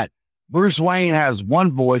 that Bruce Wayne has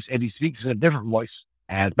one voice and he speaks in a different voice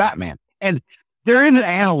as Batman. And there is an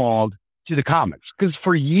analog to the comics, because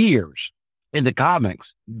for years in the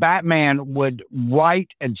comics, Batman would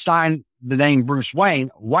write and sign the name Bruce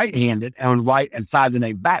Wayne right-handed and would write and sign the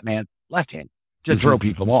name Batman left-handed to throw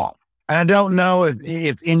people off. And I don't know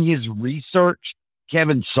if in his research,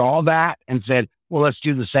 Kevin saw that and said, well, let's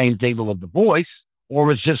do the same thing with the voice, or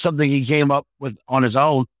was just something he came up with on his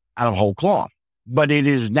own out of whole cloth. But it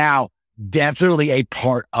is now definitely a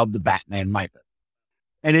part of the Batman mythos.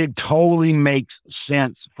 And it totally makes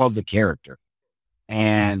sense for the character.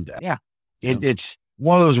 And it's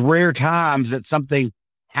one of those rare times that something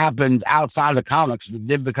happened outside of the comics that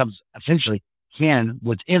then becomes essentially canon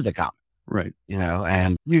within the comic. Right.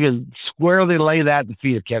 And you can squarely lay that at the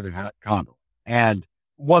feet of Kevin Conroy. And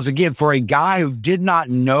once again, for a guy who did not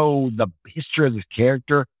know the history of this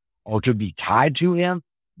character or to be tied to him,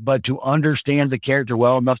 but to understand the character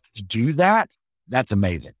well enough to do that, that's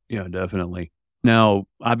amazing. Yeah, definitely. Now,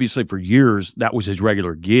 obviously, for years, that was his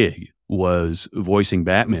regular gig, was voicing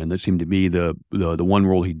Batman. That seemed to be the one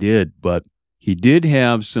role he did. But he did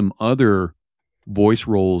have some other voice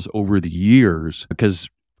roles over the years, because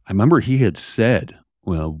I remember he had said,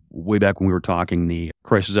 well, way back when we were talking the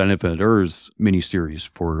Crisis on Infinite Earths miniseries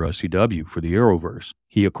for CW, for the Arrowverse,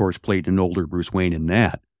 he, of course, played an older Bruce Wayne in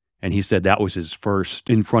that. And he said that was his first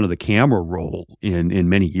in front of the camera role in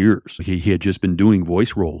many years. He had just been doing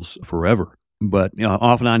voice roles forever. But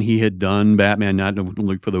off and on, he had done Batman, not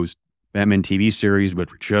only for those Batman TV series, but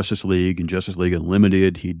for Justice League and Justice League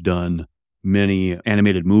Unlimited. He'd done many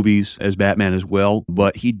animated movies as Batman as well.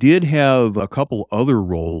 But he did have a couple other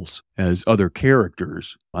roles as other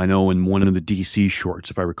characters. I know in one of the DC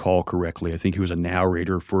shorts, if I recall correctly, I think he was a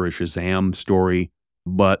narrator for a Shazam story.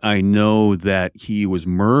 But I know that he was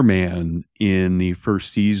Merman in the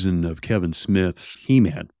first season of Kevin Smith's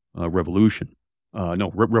He-Man Revolution.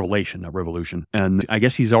 Revelation, not Revolution. And I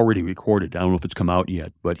guess he's already recorded. I don't know if it's come out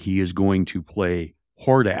yet, but he is going to play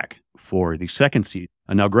Hordak for the second season.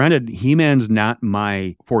 And now, granted, He-Man's not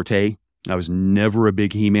my forte. I was never a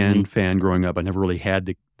big He-Man fan growing up. I never really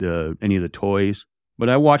had any of the toys, but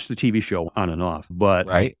I watched the TV show on and off.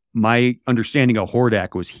 But my understanding of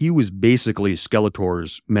Hordak was he was basically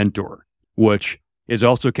Skeletor's mentor, which is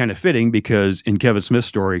also kind of fitting because in Kevin Smith's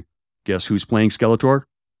story, guess who's playing Skeletor?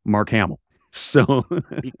 Mark Hamill. So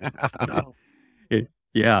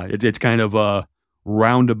Yeah, it's kind of a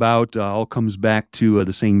roundabout, all comes back to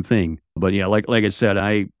the same thing. But yeah, like I said,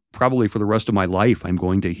 I probably for the rest of my life, I'm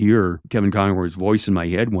going to hear Kevin Conroy's voice in my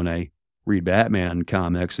head when I read Batman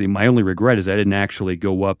comics. My only regret is I didn't actually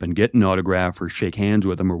go up and get an autograph or shake hands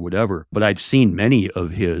with him or whatever. But I'd seen many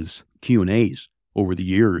of his Q&As over the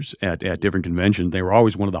years at different conventions. They were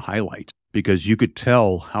always one of the highlights because you could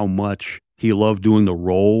tell how much he loved doing the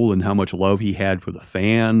role and how much love he had for the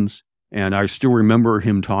fans. And I still remember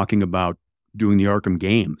him talking about doing the Arkham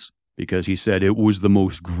games because he said it was the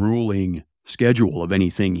most grueling schedule of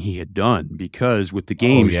anything he had done because with the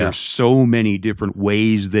games, there's so many different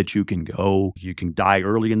ways that you can go. You can die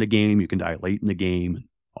early in the game, you can die late in the game,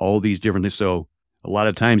 all these different things. So a lot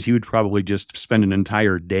of times he would probably just spend an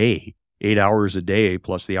entire day, 8 hours a day,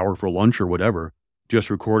 plus the hour for lunch or whatever, just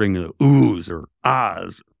recording the oohs or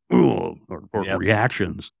ahs, or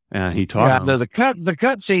reactions. And he taught the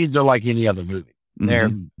cut scenes are like any other movie.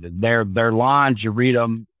 They're lines, you read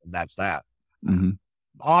them, and that's that. Mm-hmm.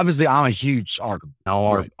 Obviously, I'm a huge Arkham.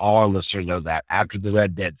 All our listeners know that. After the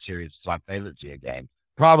Red Dead series, it's my favorite video game.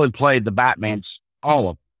 Probably played the Batmans, all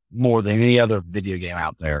of them, more than any other video game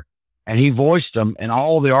out there. And he voiced them in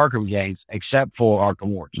all the Arkham games except for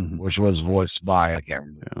Arkham Origins, which was voiced by, I can't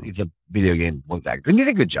remember. He's a video game voice actor. He did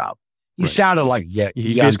a good job. He sounded like,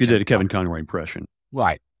 he basically did a Kevin Conroy impression.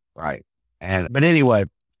 Right. But anyway,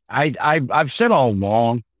 I've said all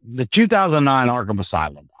along, the 2009 Arkham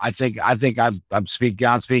Asylum, I think I'm speaking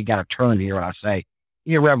out of turn here when I say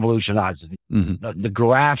it revolutionized it. The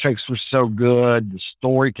graphics were so good, the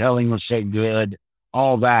storytelling was so good,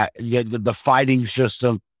 all that. The fighting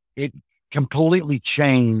system, it completely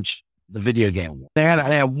changed the video game. They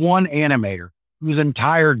had one animator whose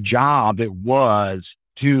entire job it was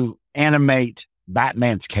to animate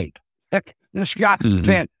Batman's cape. This guy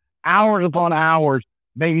spent hours upon hours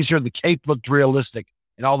making sure the cape looked realistic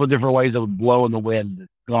and all the different ways it would blow in the wind and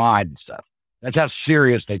glide and stuff. That's how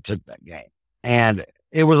serious they took that game. And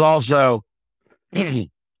it was also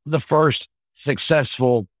the first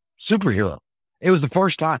successful superhero. It was the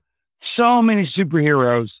first time so many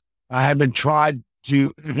superheroes had been tried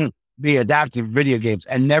to be adapted to video games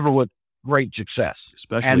and never with great success.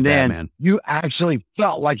 Especially and then Batman. You actually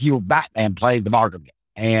felt like you were Batman playing the Arkham game.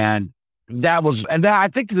 And I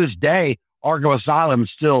think to this day, Arkham Asylum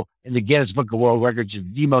is still in the Guinness Book of World Records as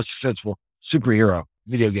the most successful superhero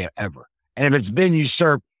video game ever. And if it's been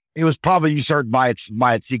usurped, it was probably usurped by its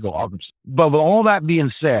sequel, Arkham. But with all that being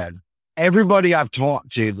said, everybody I've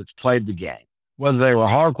talked to that's played the game, whether they were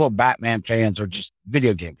hardcore Batman fans or just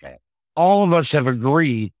video game fans, all of us have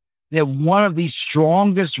agreed that one of the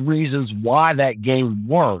strongest reasons why that game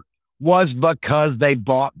worked was because they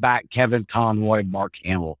brought back Kevin Conroy, Mark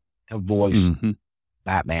Hamill to voice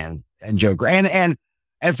Batman and Joker. And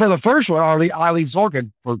for the first one, Eileen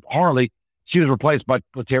Sorkin for Harley, she was replaced by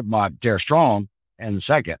Tara Strong in the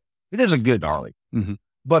second. It is a good Harley.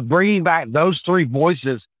 But bringing back those three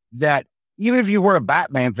voices that even if you were a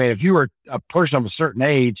Batman fan, if you were a person of a certain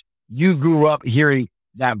age, you grew up hearing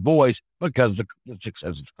that voice because of the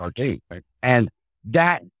success of the cartoon. Right? And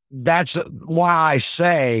that's why I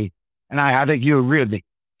say, and I think you agree with me,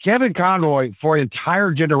 Kevin Conroy, for an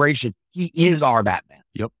entire generation, he is our Batman.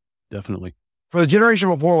 Yep, definitely. For the generation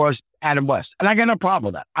before was Adam West. And I got no problem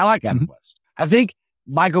with that. I like Adam West. I think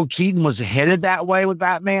Michael Keaton was headed that way with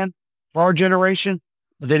Batman for our generation,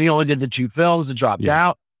 but then he only did the 2 films and dropped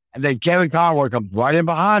out. And then Kevin Conroy comes right in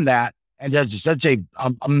behind that and does just such an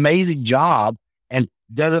amazing job and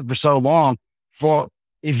did it for so long. For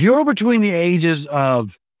if you're between the ages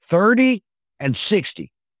of 30 and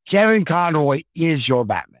 60, Kevin Conroy is your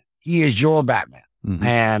Batman. He is your Batman.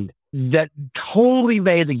 And that totally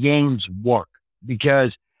made the games work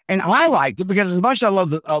because, and I liked it because as much as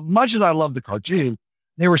I love the cartoon,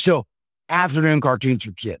 they were still afternoon cartoons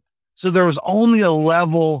for kids. So there was only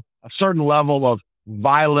a certain level of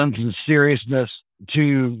violence and seriousness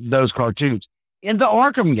to those cartoons. In the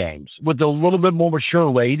Arkham games, with a little bit more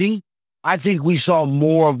mature rating, I think we saw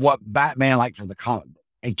more of what Batman liked from the comic book.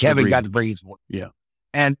 And Kevin got to bring his voice. Yeah.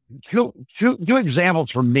 And two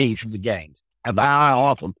examples from me from the games about how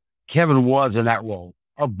often Kevin was in that role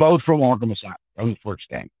are both from Arkham Asylum, from the first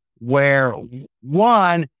game, where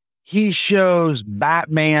one, he shows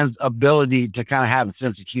Batman's ability to kind of have a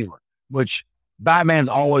sense of humor, which Batman's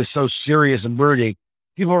always so serious and brooding.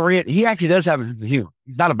 He actually does have a sense of humor.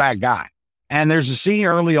 He's not a bad guy. And there's a scene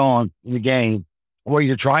early on in the game where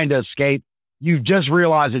you're trying to escape. You just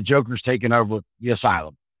realized that Joker's taken over the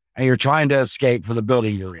asylum and you're trying to escape from the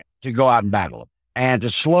building you're in to go out and battle him. And to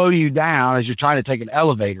slow you down as you're trying to take an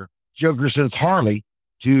elevator, Joker sends Harley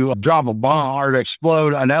to drop a bomb or to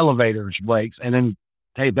explode an elevator's brakes and then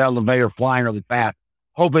take the elevator flying really fast,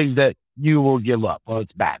 hoping that you will give up. Well,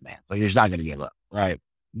 it's Batman, so he's not going to give up, right?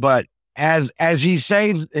 But as he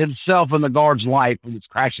saves himself and the guard's life when he's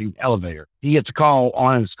crashing the elevator, he gets a call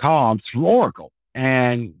on his comms from Oracle.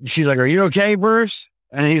 And she's like, "Are you okay, Bruce?"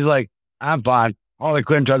 And he's like, "I'm fine. Harley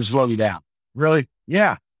Quinn tried to slow me down." "Really?"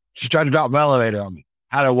 "Yeah. She tried to drop my elevator on me.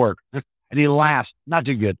 How'd it work?" And he laughs. "Not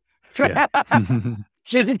too good." Yeah.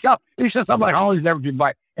 He said something like, "Harley's never been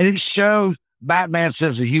right." And it shows Batman's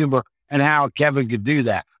sense of humor and how Kevin could do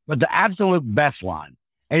that. But the absolute best line,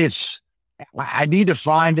 and I need to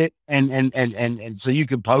find it and so you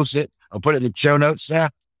can post it or put it in the show notes now.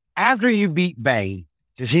 After you beat Bane,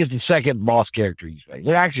 because he's the second boss character you face.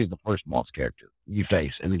 It actually is the first boss character you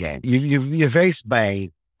face in the game. You face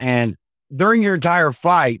Bane, and during your entire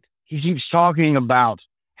fight, he keeps talking about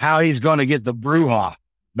how he's going to get the Bruja,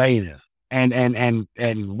 Bane is, and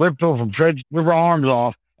rip her arms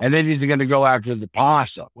off, and then he's going to go after the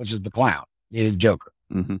Pasta, which is the clown, the Joker.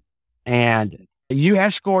 Mm-hmm. And you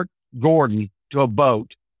escort Gordon to a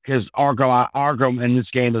boat because Arkham in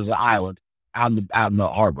this game is an island out in the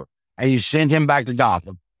harbor. And you send him back to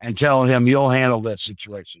Gotham and tell him you'll handle that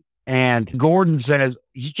situation. And Gordon says,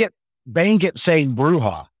 Bane kept saying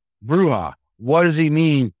Bruja. What does he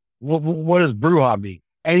mean? What does Bruja mean?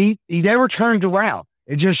 And he never turns around.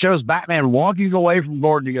 It just shows Batman walking away from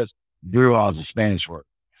Gordon. He goes, Bruja is a Spanish word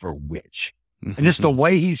for witch. And just the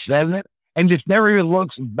way he said it, and just never even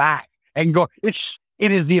looks back and go, it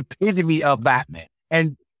is the epitome of Batman.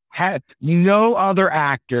 And no other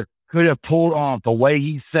actor could have pulled off the way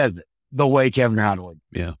he said it, the way Kevin Conroy.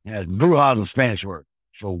 Yeah. Bruja is a Spanish word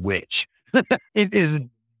for witch. It is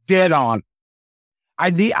dead on.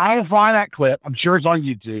 I'll find that clip. I'm sure it's on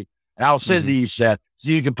YouTube, and I'll send it to you, Seth, so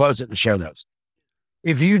you can post it in the show notes.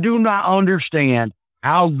 If you do not understand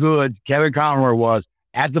how good Kevin Conroy was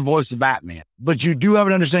at the voice of Batman, but you do have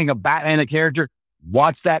an understanding of Batman, the character,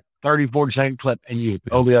 watch that 30, 40-second clip, and you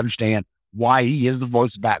totally understand why he is the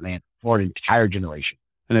voice of Batman for an entire generation.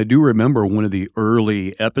 And I do remember one of the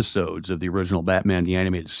early episodes of the original Batman, the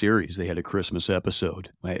animated series. They had a Christmas episode.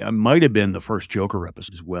 It might have been the first Joker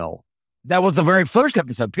episode as well. That was the very first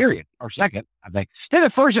episode, period, or second, I think. Then the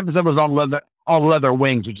first episode was on Leather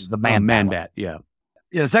Wings, which is the Man-Bat. Yeah.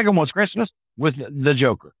 Yeah, the second one was Christmas with the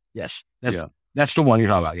Joker. Yes. That's the one you're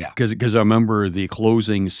talking about, yeah. Because I remember the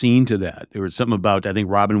closing scene to that. There was something about, I think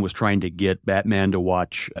Robin was trying to get Batman to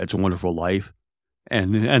watch It's a Wonderful Life.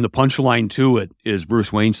 And the punchline to it is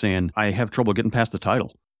Bruce Wayne saying, I have trouble getting past the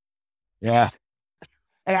title. Yeah.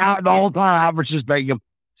 And the whole time, Alfred's just begging him,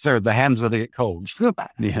 sir, the ham's going to get cold.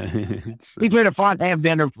 Yeah. He made a fine ham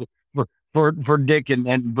dinner for Dick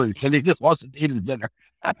and Bruce, and he just wasn't eating dinner.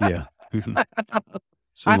 Yeah.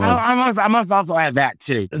 So, I must also add that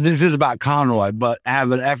too. This is about Conroy, but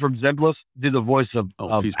having Ephraim Zimbalist do the voice of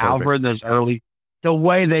Alfred in this early, the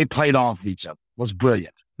way they played off each other was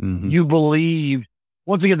brilliant. Mm-hmm. You believe,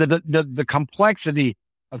 once again, the complexity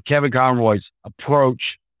of Kevin Conroy's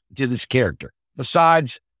approach to this character.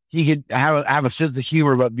 Besides, he could have a sense of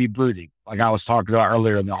humor but be brooding, like I was talking about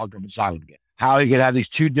earlier in the Arkham Asylum game. How he could have these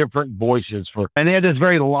two different voices and they had this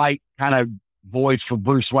very light kind of voice for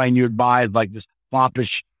Bruce Wayne you would buy, like this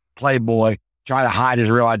foppish playboy trying to hide his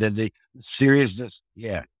real identity. Seriousness,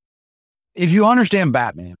 yeah. If you understand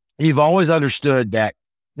Batman, you've always understood that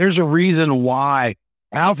there's a reason why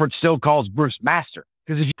Alfred still calls Bruce Master,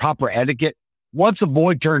 because it's proper etiquette. Once a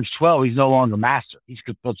boy turns 12, he's no longer Master. He's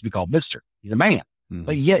supposed to be called Mister. He's a man. Mm-hmm.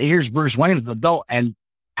 But yet here's Bruce Wayne as an adult, and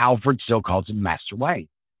Alfred still calls him Master Wayne.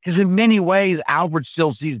 Because in many ways, Alfred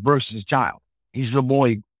still sees Bruce as a child. He's the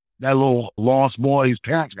boy, that little lost boy whose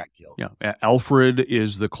parents got killed. Yeah. Alfred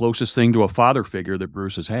is the closest thing to a father figure that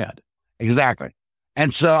Bruce has had. Exactly.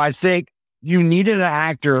 And so I think you needed an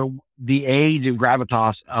actor the age and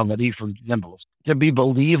gravitas of an Ephraim Zimbalist to be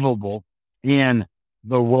believable in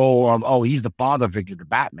the role of, he's the father figure to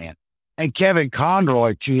Batman. And Kevin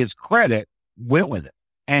Conroy, to his credit, went with it.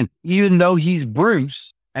 And even though he's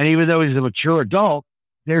Bruce, and even though he's a mature adult,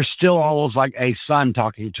 there's still almost like a son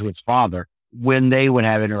talking to his father when they would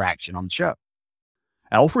have interaction on the show.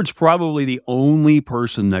 Alfred's probably the only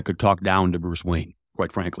person that could talk down to Bruce Wayne,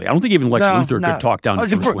 quite frankly. I don't think even Lex Luthor could talk down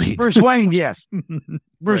to Bruce Wayne. Bruce Wayne, yes.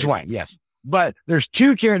 Bruce Wayne, yes. But there's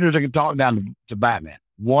two characters that can talk down to Batman.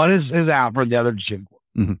 One is Alfred, the other is Jim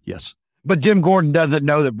Gordon. Mm-hmm. Yes. But Jim Gordon doesn't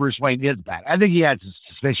know that Bruce Wayne is Batman. I think he had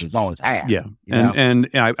suspicions on his hand. Yeah. And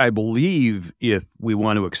I believe if we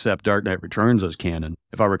want to accept Dark Knight Returns as canon,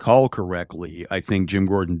 if I recall correctly, I think Jim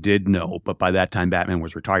Gordon did know, but by that time Batman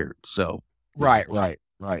was retired. So Right.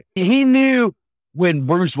 He knew when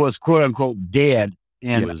Bruce was quote unquote dead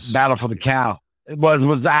in Battle for the Cow,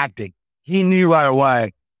 was acting. he knew right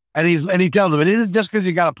away. And he tells them, it isn't just because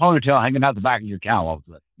you got a ponytail hanging out the back of your cowl.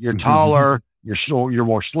 You're taller, you're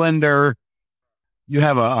more slender. You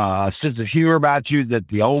have a sense of humor about you that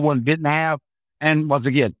the old one didn't have. And once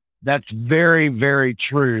again, that's very, very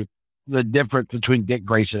true. The difference between Dick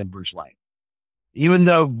Grayson and Bruce Wayne. Even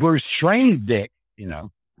though Bruce trained Dick,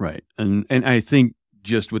 Right. And I think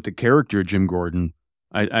just with the character, Jim Gordon,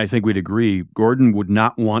 I think we'd agree, Gordon would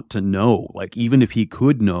not want to know, like, even if he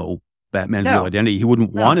could know Batman's real identity, he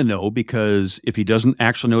wouldn't want to know, because if he doesn't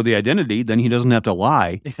actually know the identity, then he doesn't have to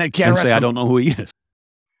lie and say, I don't know who he is.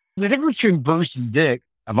 The difference between Bruce and Dick,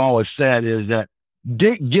 I've always said, is that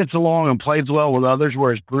Dick gets along and plays well with others,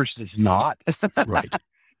 whereas Bruce does not. Right.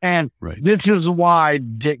 And this is why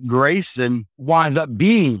Dick Grayson winds up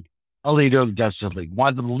being a leader of the Justice League,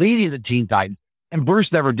 winds up leading the Teen Titans. And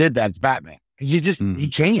Bruce never did that as Batman. He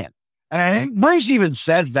can't. And I think Bruce even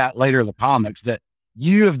says that later in the comics, that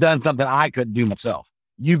you have done something I couldn't do myself.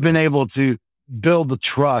 You've been able to build the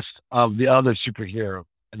trust of the other superhero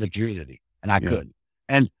in the community, and I couldn't.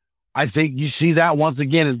 And I think you see that once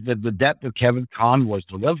again in the depth of Kevin Conroy's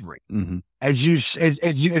delivery. Mm-hmm.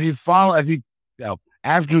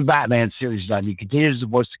 After the Batman series done, he continues to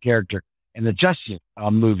voice the character in the Justice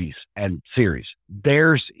movies and series.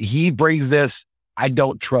 He brings this, I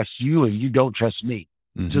don't trust you and you don't trust me,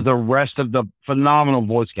 to the rest of the phenomenal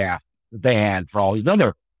voice cast that they had for all these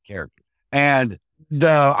other characters. And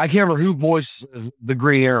I can't remember who voiced the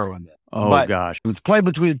Green Arrow in this. Oh, gosh. It was played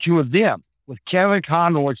between the two of them, with Kevin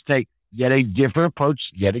Conroy to take yet a different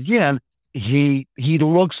approach. Yet again, he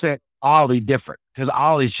looks at Ollie different, because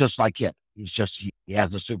Ollie's just like him. He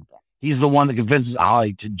has a superpower. He's the one that convinces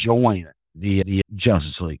Ollie to join the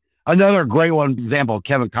Justice League. Another great example of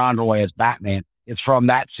Kevin Conroy as Batman is from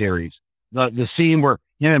that series. The scene where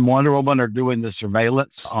him and Wonder Woman are doing the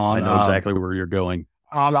surveillance on. I know exactly where you're going.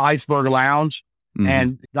 On the Iceberg Lounge. Mm-hmm.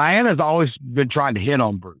 And Diana's always been trying to hit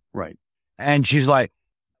on Bruce. Right. And she's like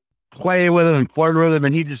playing with him and flirting with him,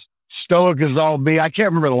 and he just stoic as all be. I can't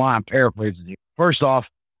remember the line, I'm paraphrasing you. First off,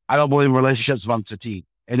 I don't believe in relationships among Satine.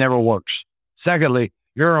 It never works. Secondly,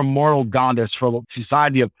 you're a mortal goddess from a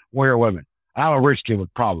society of warrior women. I'm a rich kid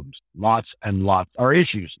with problems. Lots and lots, or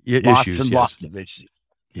issues. Lots of issues.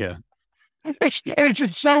 Yeah. It's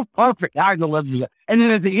just so perfect. I love that. And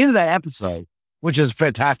then at the end of that episode, which is a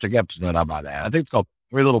fantastic episode, I might add, I think it's called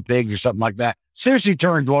Three Little Pigs or something like that, seriously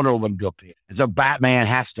turns Wonder Woman into a pig. And so Batman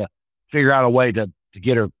has to figure out a way to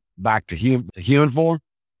get her back to human form.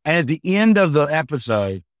 And at the end of the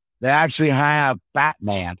episode, they actually have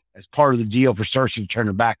Batman as part of the deal for Cersei to turn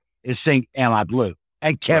her back is sing Am I Blue?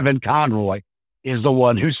 And Kevin Conroy is the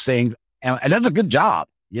one who sings, and that's a good job,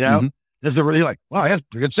 That's a really wow, he has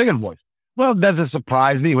a good singing voice. Well, that doesn't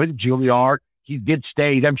surprise me. He went to Juilliard. He did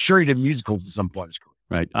stage. I'm sure he did musicals at some point in his career.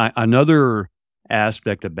 Right. Another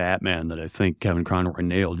aspect of Batman that I think Kevin Conroy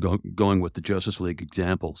nailed, going with the Justice League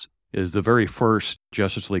examples, is the very first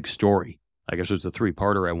Justice League story. I guess it was a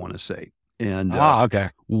 3-parter, I want to say. And okay.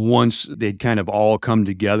 Once they'd kind of all come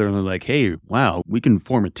together and they're like, hey, wow, we can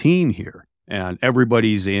form a team here. And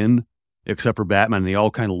everybody's in except for Batman. And they all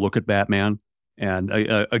kind of look at Batman. And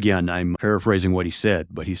again, I'm paraphrasing what he said,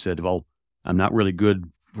 but he said, well, I'm not really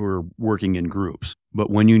good for working in groups, but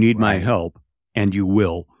when you need my help, and you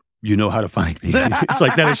will, you know how to find me. It's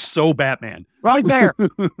like, that is so Batman. Right there.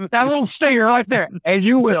 That little stinger right there. And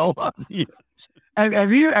you will. Yes.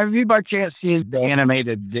 Have you by chance seen the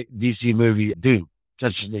animated DC movie Doom?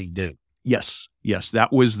 Justice League Doom? Yes.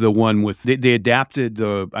 That was the one with, they adapted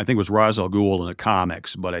I think it was Ra's al Ghul in the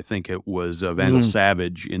comics, but I think it was Vandal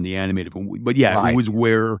Savage in the animated one. But yeah, It was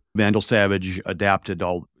where Vandal Savage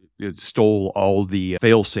stole all the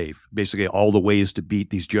failsafe, basically all the ways to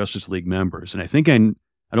beat these Justice League members. And I think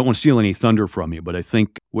I don't want to steal any thunder from you, but I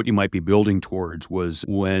think what you might be building towards was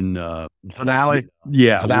when finale.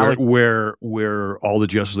 Yeah, finale. Where all the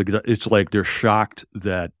Justice League, it's like they're shocked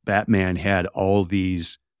that Batman had all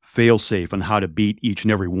these failsafe on how to beat each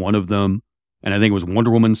and every one of them. And I think it was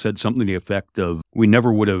Wonder Woman said something to the effect of, "We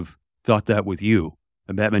never would have thought that with you."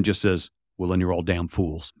 And Batman just says, "Well, then you're all damn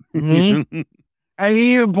fools." Mm-hmm. And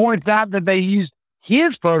he even points out that they used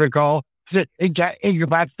his protocol to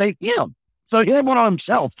incapacitate him. So he didn't want on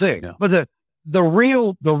himself too. Yeah. But the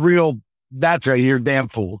real, that's right, you're a damn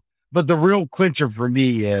fool. But the real clincher for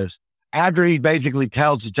me is after he basically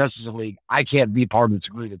tells the Justice League, I can't be part of this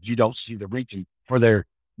agreement. You don't see the reaching for their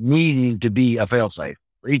needing to be a failsafe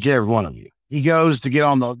for each and every one of you. He goes to get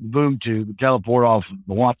on the boom tube to teleport off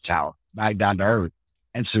the watchtower back down to Earth,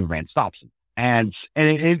 and Superman stops him. And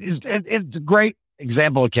it's a great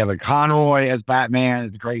example of Kevin Conroy as Batman.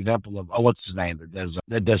 It's a great example of what's his name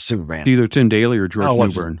that does Superman. It's either Tim Daly or George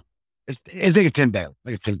Newbern. I think it's Tim Daly. I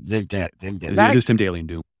think it's Tim Daly. It is Tim Daly and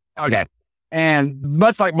Doom. Okay. And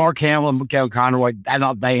much like Mark Hamill and Kevin Conroy, I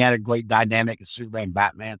thought they had a great dynamic of Superman and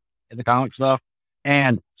Batman in the comic stuff.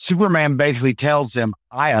 And Superman basically tells him,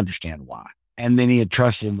 I understand why. And then he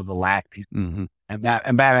entrusts him with the last piece. Mm-hmm. And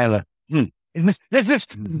Batman like, This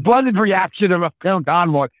blended reaction of a Kevin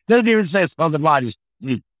Conroy. Doesn't even say something like just,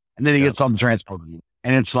 And then he gets on the transporter.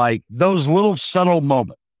 And it's like those little subtle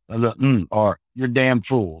moments of the, or you're damn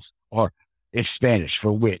fools, or it's Spanish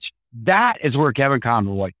for which. That is where Kevin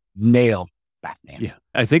Conroy nailed Batman. Yeah.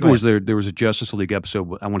 I think it was there was a Justice League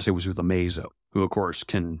episode, I want to say it was with Amazo, who of course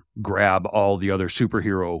can grab all the other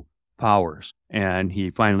superhero powers. And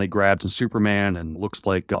he finally grabs Superman and looks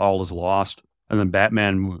like all is lost. And then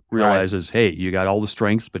Batman realizes, hey, you got all the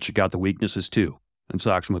strengths, but you got the weaknesses too. And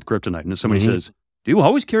socks him with kryptonite. And then somebody says, do you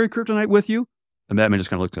always carry kryptonite with you? And Batman just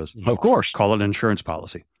kind of looked at us. Of course. Call it an insurance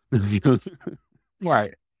policy.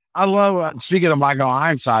 Right. I love, speaking of Michael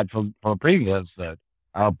Ironside from a previous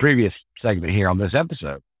segment here on this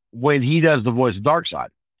episode, when he does the voice of Darkseid.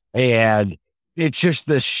 And it's just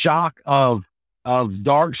the shock of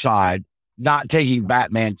Darkseid not taking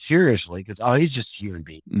Batman seriously because, he's just a human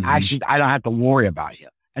being. Actually, I don't have to worry about him.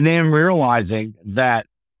 And then realizing that,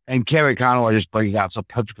 and Kevin Conroy just bringing out so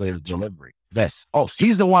perfectly in the delivery,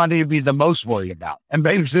 he's the one I need to be the most worried about. And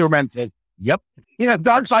Baby Superman said, yep.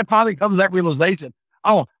 Darkseid finally comes to that realization.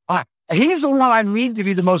 He's the one I need to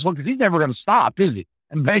be the most worried because he's never going to stop, is he?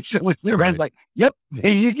 And basically Superman's like, yep,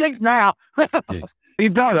 he thinks now. He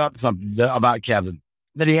brought up something about Kevin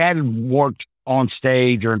that he hadn't worked on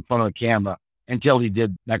stage or in front of the camera until he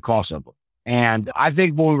did that crossover. And I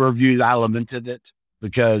think when we reviewed, I lamented it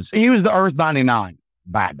because he was the Earth 99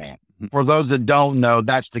 Batman. For those that don't know,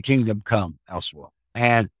 that's the Kingdom Come elsewhere.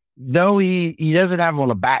 And though he doesn't have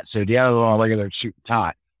on a bat suit, he has on a regular suit and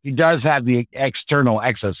tie, he does have the external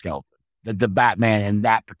exoskeleton that the Batman in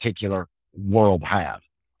that particular world have.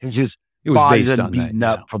 It's just bodies and beaten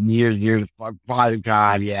up from year to year by the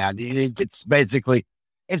God. Yeah. It's basically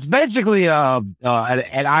an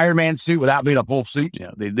Iron Man suit without being a full suit.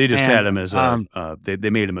 Yeah, they just had him as they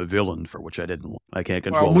made him a villain, for which I can't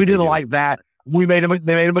control. Well, we didn't like that. They made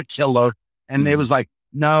him a killer, and it was like,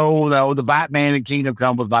 no, the Batman in Kingdom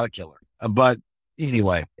Come was not a killer. But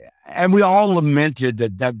anyway, and we all lamented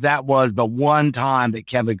that was the one time that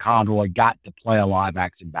Kevin Conroy got to play a live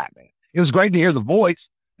action Batman. It was great to hear the voice.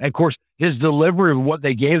 And of course, his delivery of what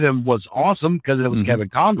they gave him was awesome because it was Kevin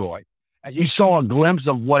Conroy. You saw a glimpse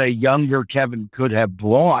of what a younger Kevin could have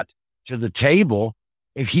brought to the table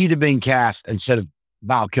if he'd have been cast instead of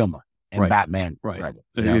Val Kilmer and Batman. Right.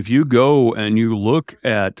 If you go and you look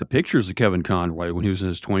at the pictures of Kevin Conroy when he was in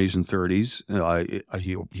his 20s and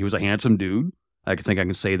 30s, he was a handsome dude. I think I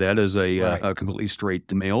can say that as a completely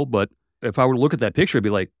straight male. But if I were to look at that picture, I'd be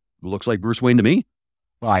like, looks like Bruce Wayne to me.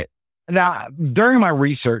 Right. Now, during my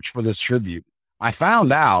research for this tribute, I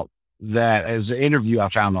found out that as an interview I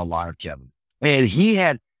found online of Kevin, and he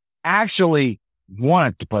had actually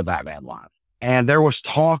wanted to play Batman live. And there was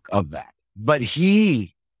talk of that, but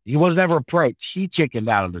he was never approached. He chickened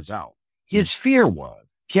out of his own. His fear was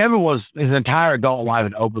Kevin was his entire adult life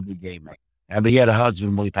an openly gay man. And he had a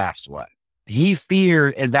husband when he passed away. He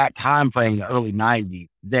feared in that time frame, the early 90s,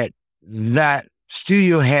 that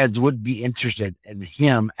studio heads would be interested in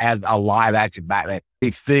him as a live action Batman.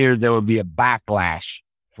 He feared there would be a backlash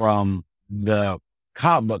from the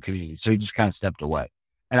comic book community. So he just kind of stepped away.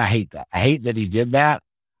 And I hate that. I hate that he did that.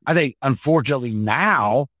 I think, unfortunately,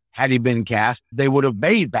 now, had he been cast, they would have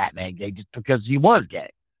made Batman gay just because he was gay,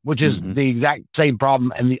 which is the exact same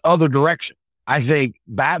problem in the other direction. I think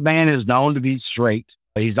Batman is known to be straight.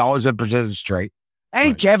 He's always been presented straight.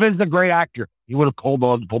 And Kevin's a great actor. He would have pulled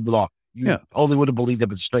it off. You only would have believed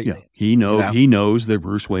him as straight man. He knows that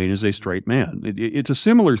Bruce Wayne is a straight man. It's a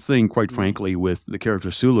similar thing, quite frankly, with the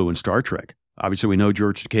character Sulu in Star Trek. Obviously, we know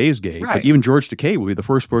George Takei is gay, but even George Takei will be the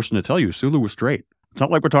first person to tell you Sulu was straight. It's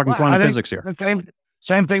not like we're talking quantum physics here.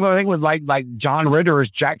 Same thing I think with like John Ritter as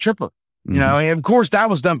Jack Tripper. You know, and of course that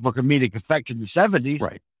was done for comedic effect in the 70s.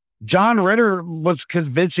 Right. John Ritter was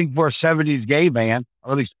convincing for a 70s gay man,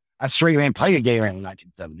 or at least a straight man playing a gay man in the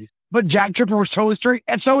 1970s. But Jack Tripper was totally straight,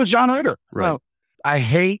 and so was John Ritter. Right. So I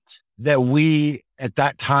hate that we, at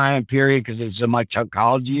that time period, because it was in my Chuck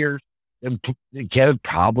college years, and Kevin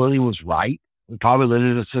probably was right. We probably lived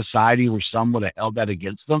in a society where some would have held that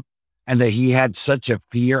against them, and that he had such a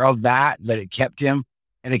fear of that it kept him,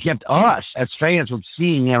 and it kept us as fans from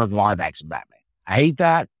seeing him as live action Batman. I hate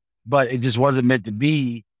that, but it just wasn't meant to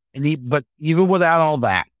be. But even without all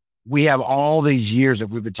that, we have all these years that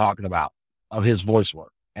we've been talking about of his voice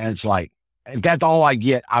work. And it's like, if that's all I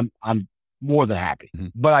get, I'm more than happy.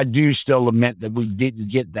 Mhm. But I do still lament that we didn't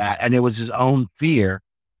get that. And it was his own fear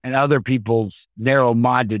and other people's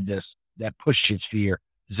narrow-mindedness that pushed his fear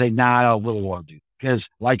to say, nah, I don't really want to do. Because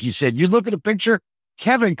like you said, you look at a picture,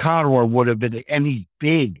 Kevin Conroy would have been, and he's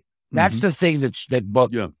big. That's the thing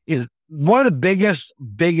Yeah. is one of the biggest,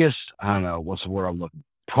 I don't know, what's the word I'm looking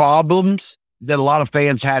for, problems that a lot of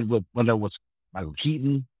fans had with whether it was Michael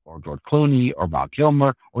Keaton or George Clooney or Val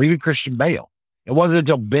Kilmer or even Christian Bale. It wasn't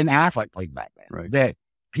until Ben Affleck played Batman that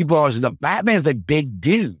people always said, Batman's a big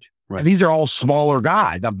dude. Right. And these are all smaller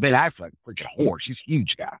guys. Now, Ben Affleck, freaking horse, he's a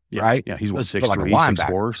huge guy, right? Yeah, he's what, Let's put like a 6'3", linebacker.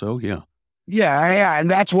 6'4", so yeah. Yeah, and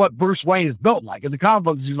that's what Bruce Wayne is built like. In the comic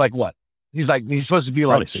books, he's like what? He's supposed to be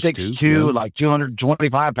like Probably 6'2", yeah. like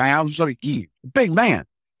 225 pounds, so huge. Big man.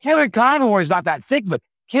 Kevin Conroy is not that thick, but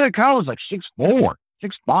Kevin Conroy's like 6'4",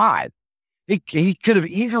 6'5". He could have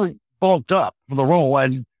easily bulked up for the role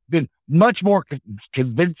and been much more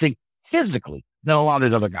convincing physically than a lot of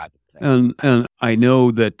the other guys. And I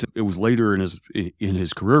know that it was later in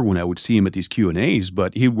his career when I would see him at these Q&As,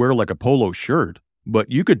 but he'd wear like a polo shirt.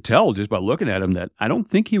 But you could tell just by looking at him that I don't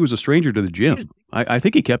think he was a stranger to the gym. I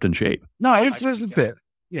think he kept in shape. No, it's a bit.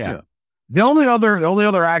 Yeah. The only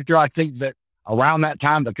other actor I think that around that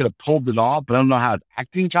time that could have pulled it off, but I don't know how his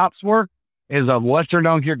acting chops work, is a lesser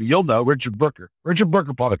known character. You'll know Richard Brooker. Richard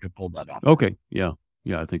Brooker probably could pull that off. Okay. Yeah.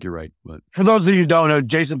 I think you're right. But for those of you who don't know,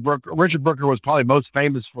 Richard Brooker was probably most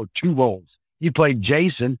famous for two roles. He played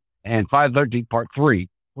Jason in Friday the 13th Part 3,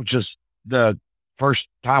 which is the first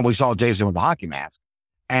time we saw Jason with the hockey mask.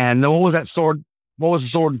 And what was the Sword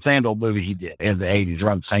and Sandal movie he did in the 80s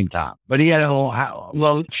around the same time? But he had a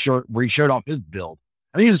little shirt where he showed off his build.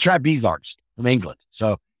 I mean, he's a trapeze artist from England,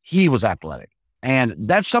 so he was athletic. And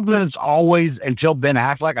that's something that's always, until Ben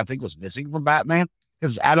Affleck, I think, was missing from Batman,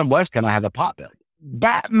 because Adam West kind of had the pot belly.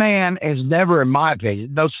 Batman has never, in my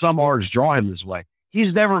opinion, though some artists draw him this way,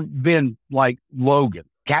 he's never been like Logan,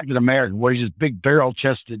 Captain America, where he's this big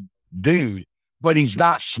barrel-chested dude, but he's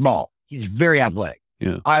not small. He's very athletic.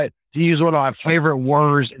 Yeah. To use one of my favorite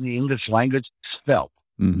words in the English language, svelte.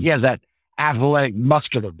 Mhm. He has that athletic,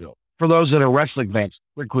 muscular build. For those that are wrestling fans,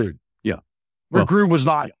 Rick Rude. Yeah. Rick Rude was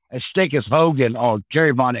not as thick as Hogan or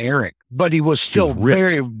Jerry Von Erich, but he was still ripped.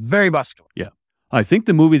 very, very muscular. Yeah. I think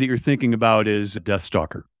the movie that you're thinking about is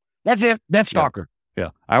Deathstalker. That's it. Deathstalker. Yeah.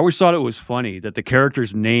 I always thought it was funny that the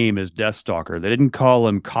character's name is Deathstalker. They didn't call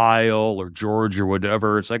him Kyle or George or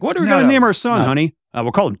whatever. It's like, what are we going to name our son, honey?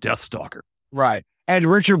 We'll call him Deathstalker. Right. And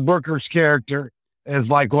Richard Brooker's character is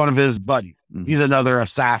like one of his buddies. Mhm. He's another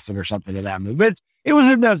assassin or something in that movie. But it was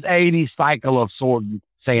in those 80s cycle of sword and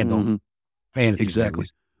sandal Mhm. fantasy. Exactly.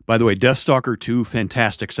 movies. By the way, Deathstalker 2,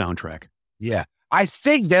 fantastic soundtrack. Yeah. I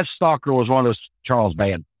think Deathstalker was one of those Charles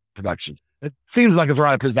Band productions. It seems like it's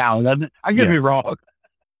right up his alley, doesn't it? I could be wrong.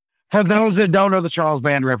 For those that don't know the Charles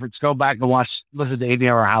Band reference, go back and listen to any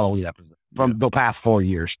of our Halloween episodes from the past 4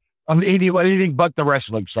 years. Anything but the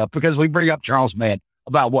wrestling stuff, because we bring up Charles Band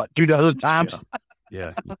about 2 dozen times.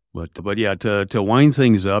 Yeah. But yeah, to wind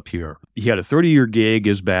things up here, he had a 30-year gig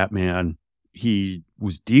as Batman. He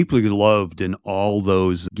was deeply loved in all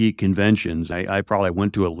those geek conventions. I probably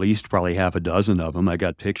went to at least half a dozen of them. I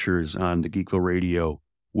got pictures on the Geekville Radio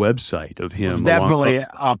website of him. Definitely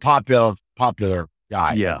a popular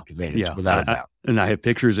guy. Yeah. Without a doubt. And I have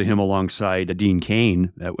pictures of him alongside Dean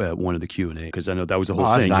Cain at one of the Q&A, because I know that was the whole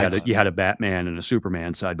that's thing. nice. You had a Batman and a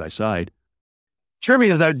Superman side by side.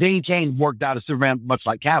 Trivia, though, Dean Cain worked out as Superman much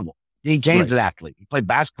like Cavill. Dean Cain's an athlete. He played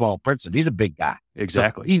basketball at Princeton. He's a big guy.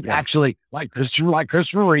 Exactly. So he's actually like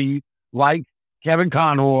Christopher Reeve, like Kevin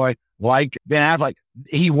Conroy, like Ben Affleck.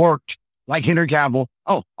 He worked like Henry Cavill.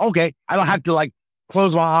 Oh, okay. I don't have to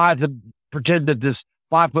close my eyes and pretend that this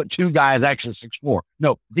 5'2" guy is actually 6'4".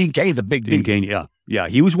 No, Dean Cain's a big Dean dude. Cain, yeah. Yeah,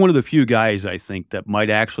 he was one of the few guys, I think, that might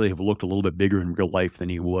actually have looked a little bit bigger in real life than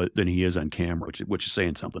he is on camera, which is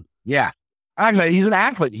saying something. Yeah. Actually, he's an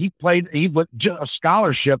athlete. He went a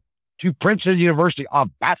scholarship to Princeton University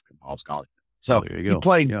on basketball scholarship. So there you go. he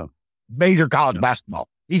played major college basketball.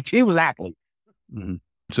 He was an athlete. Mm-hmm.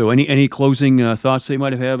 So any closing thoughts they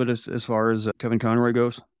might have as far as Kevin Conroy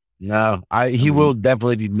goes? No, he will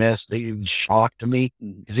definitely be missed. He was shocked to me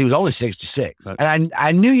because he was only 66. Right. And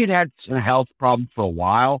I knew he'd had some health problems for a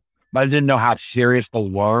while, but I didn't know how serious they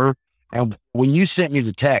were. And when you sent me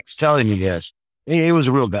the text telling me this, it was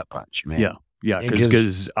a real gut punch, man. Yeah,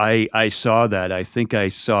 because I saw that. I think I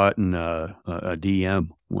saw it in a DM.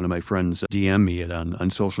 One of my friends DM'd me it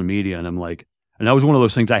on social media, and I'm like, and that was one of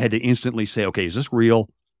those things I had to instantly say, okay, is this real?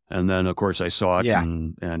 And then of course I saw it,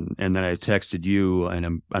 and then I texted you,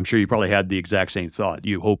 and I'm sure you probably had the exact same thought.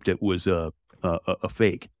 You hoped it was a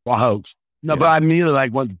fake. Well, hoax. No, Yeah. but I immediately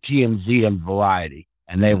like went to TMZ and Variety,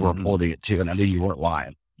 and they were Mhm. reporting it too, and I knew you weren't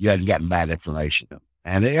lying. You hadn't gotten bad information.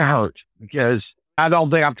 And it hurt because I don't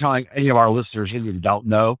think I'm telling any of our listeners, any of you don't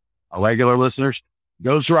know, our regular listeners,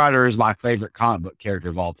 Ghost Rider is my favorite comic book character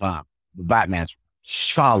of all time. The Batman's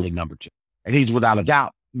solid number 2. And he's without a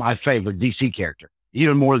doubt my favorite DC character,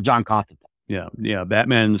 even more than John Constantine. Yeah.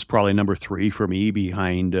 Batman's probably number 3 for me,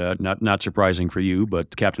 behind not surprising for you,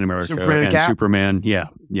 but Captain America Superman and Cap? Superman. Yeah,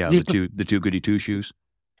 the two goody two shoes.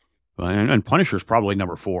 And Punisher's probably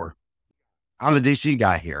number 4. I'm the DC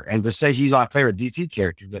guy here. And to say he's my favorite DC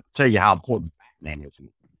character, that tell you how important Batman is to me.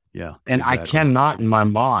 Yeah, And I exactly. cannot, in my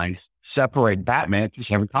mind, separate Batman from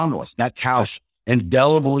Kevin Conroy. That's how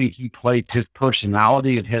indelibly he played his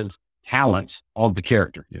personality and his talents on the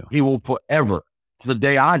character. Yeah. He will forever, to the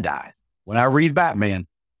day I die, when I read Batman,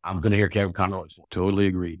 I'm going to hear Kevin Conroy's voice. Totally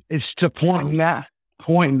agreed. It's to point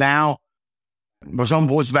now, but some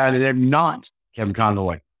voices about it, they're not Kevin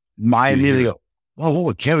Conroy. My Yeah. immediately go, well, what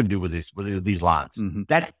would Kevin do with these lines? Mhm.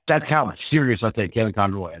 That's how serious I think Kevin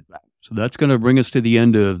Conroy is. So that's going to bring us to the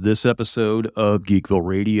end of this episode of Geekville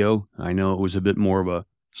Radio. I know it was a bit more of a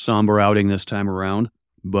somber outing this time around,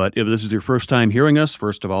 but if this is your first time hearing us,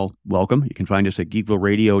 first of all, welcome. You can find us at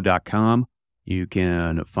geekvilleradio.com. You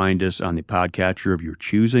can find us on the podcatcher of your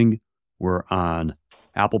choosing. We're on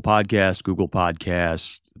Apple Podcasts, Google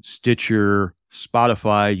Podcasts, Stitcher,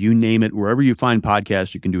 Spotify, you name it. Wherever you find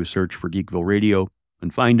podcasts, you can do a search for Geekville Radio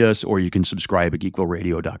and find us, or you can subscribe at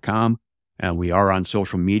geekvilleradio.com. And we are on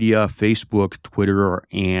social media, Facebook, Twitter,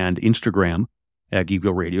 and Instagram at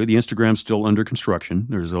Geekville Radio. The Instagram's still under construction.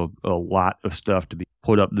 There's a lot of stuff to be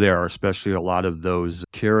put up there, especially a lot of those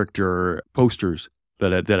character posters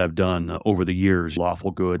that I've done over the years, Lawful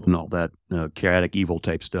Good and all that chaotic evil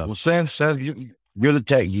type stuff. Well, Sam, you're the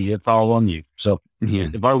tech geek. It's all on you. So Yeah.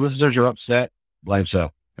 if our listeners are upset, blame so.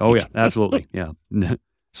 Oh, yeah, absolutely. Yeah.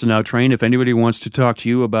 So now, Train, if anybody wants to talk to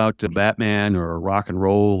you about Batman or rock and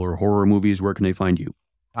roll or horror movies, where can they find you?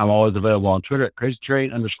 I'm always available on Twitter at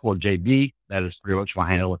crazytrain_JB. That is pretty much my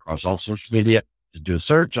handle across all social media. Just do a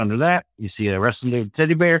search under that. You see a wrestling dude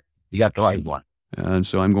teddy bear, you got the right one. And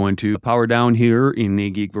so I'm going to power down here in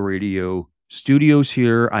the Geekville Radio studios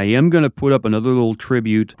here. I am going to put up another little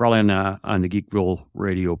tribute, probably on the Geekville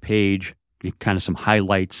Radio page, kind of some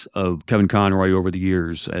highlights of Kevin Conroy over the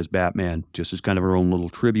years as Batman, just as kind of our own little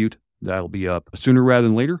tribute. That'll be up sooner rather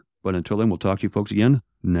than later. But until then, we'll talk to you folks again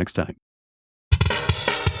next time.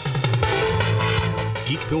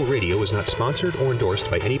 Geekville Radio is not sponsored or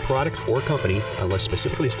endorsed by any product or company unless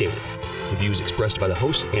specifically stated. The views expressed by the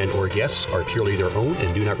hosts and or guests are purely their own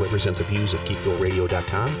and do not represent the views of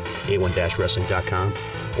geekvilleradio.com, A1-Wrestling.com,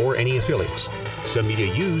 or any affiliates. Some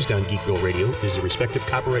media used on Geekville Radio is the respective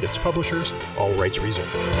copyright of its publishers, all rights reserved.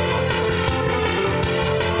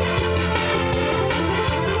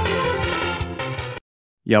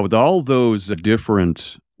 Yeah, with all those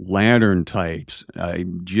different lantern types,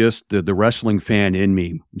 just the wrestling fan in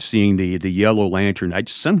me, seeing the yellow lantern, I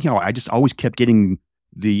just always kept getting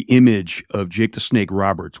the image of Jake the Snake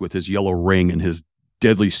Roberts with his yellow ring and his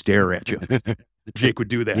deadly stare at you. Jake would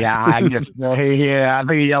do that. Yeah, I guess. I think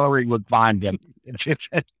a yellow ring would find him. It's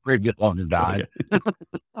pretty good on to die. Okay.